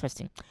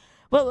 Interesting.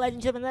 Well, ladies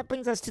and gentlemen, that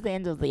brings us to the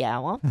end of the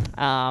hour.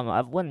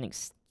 What an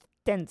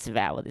extensive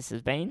hour this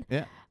has been.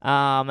 Yeah.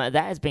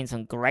 That has been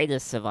some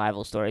greatest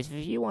survival stories.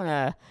 If you want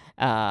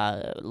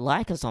to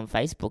like us on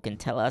Facebook and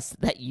tell us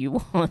that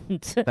you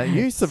want That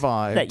you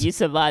survived. that you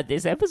survived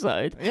this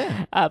episode,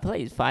 Yeah.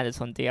 please find us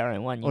on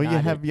DRN1 United. Or you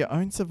have your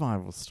own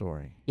survival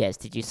story. Yes,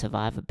 did you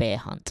survive a bear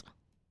hunt,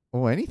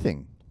 Or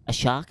anything. a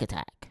shark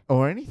attack,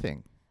 Or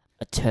anything.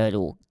 a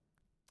turtle?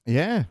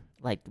 Yeah.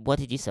 Like, what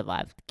did you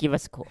survive? Give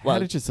us a call. How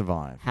did you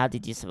survive? How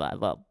did you survive?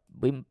 Well,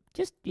 we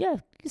just,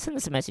 send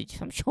us a message.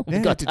 I'm sure Yeah,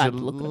 we've got did time your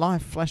to look at it.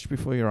 life flash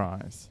before your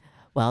eyes?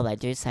 Well, they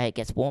do say it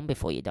gets warm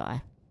before you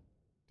die.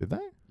 Did they?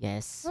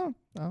 Yes.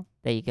 Oh.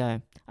 There you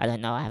go. I don't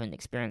know. I haven't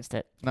experienced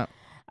it. No.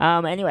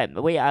 Anyway,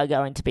 we are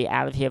going to be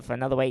out of here for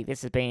another week.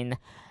 This has been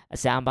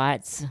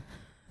Soundbites.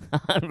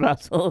 I'm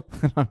Russell.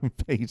 I'm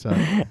Peter.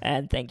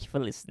 And thank you for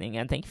listening.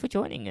 And thank you for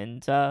joining.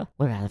 And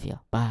we're out of here.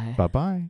 Bye. Bye-bye.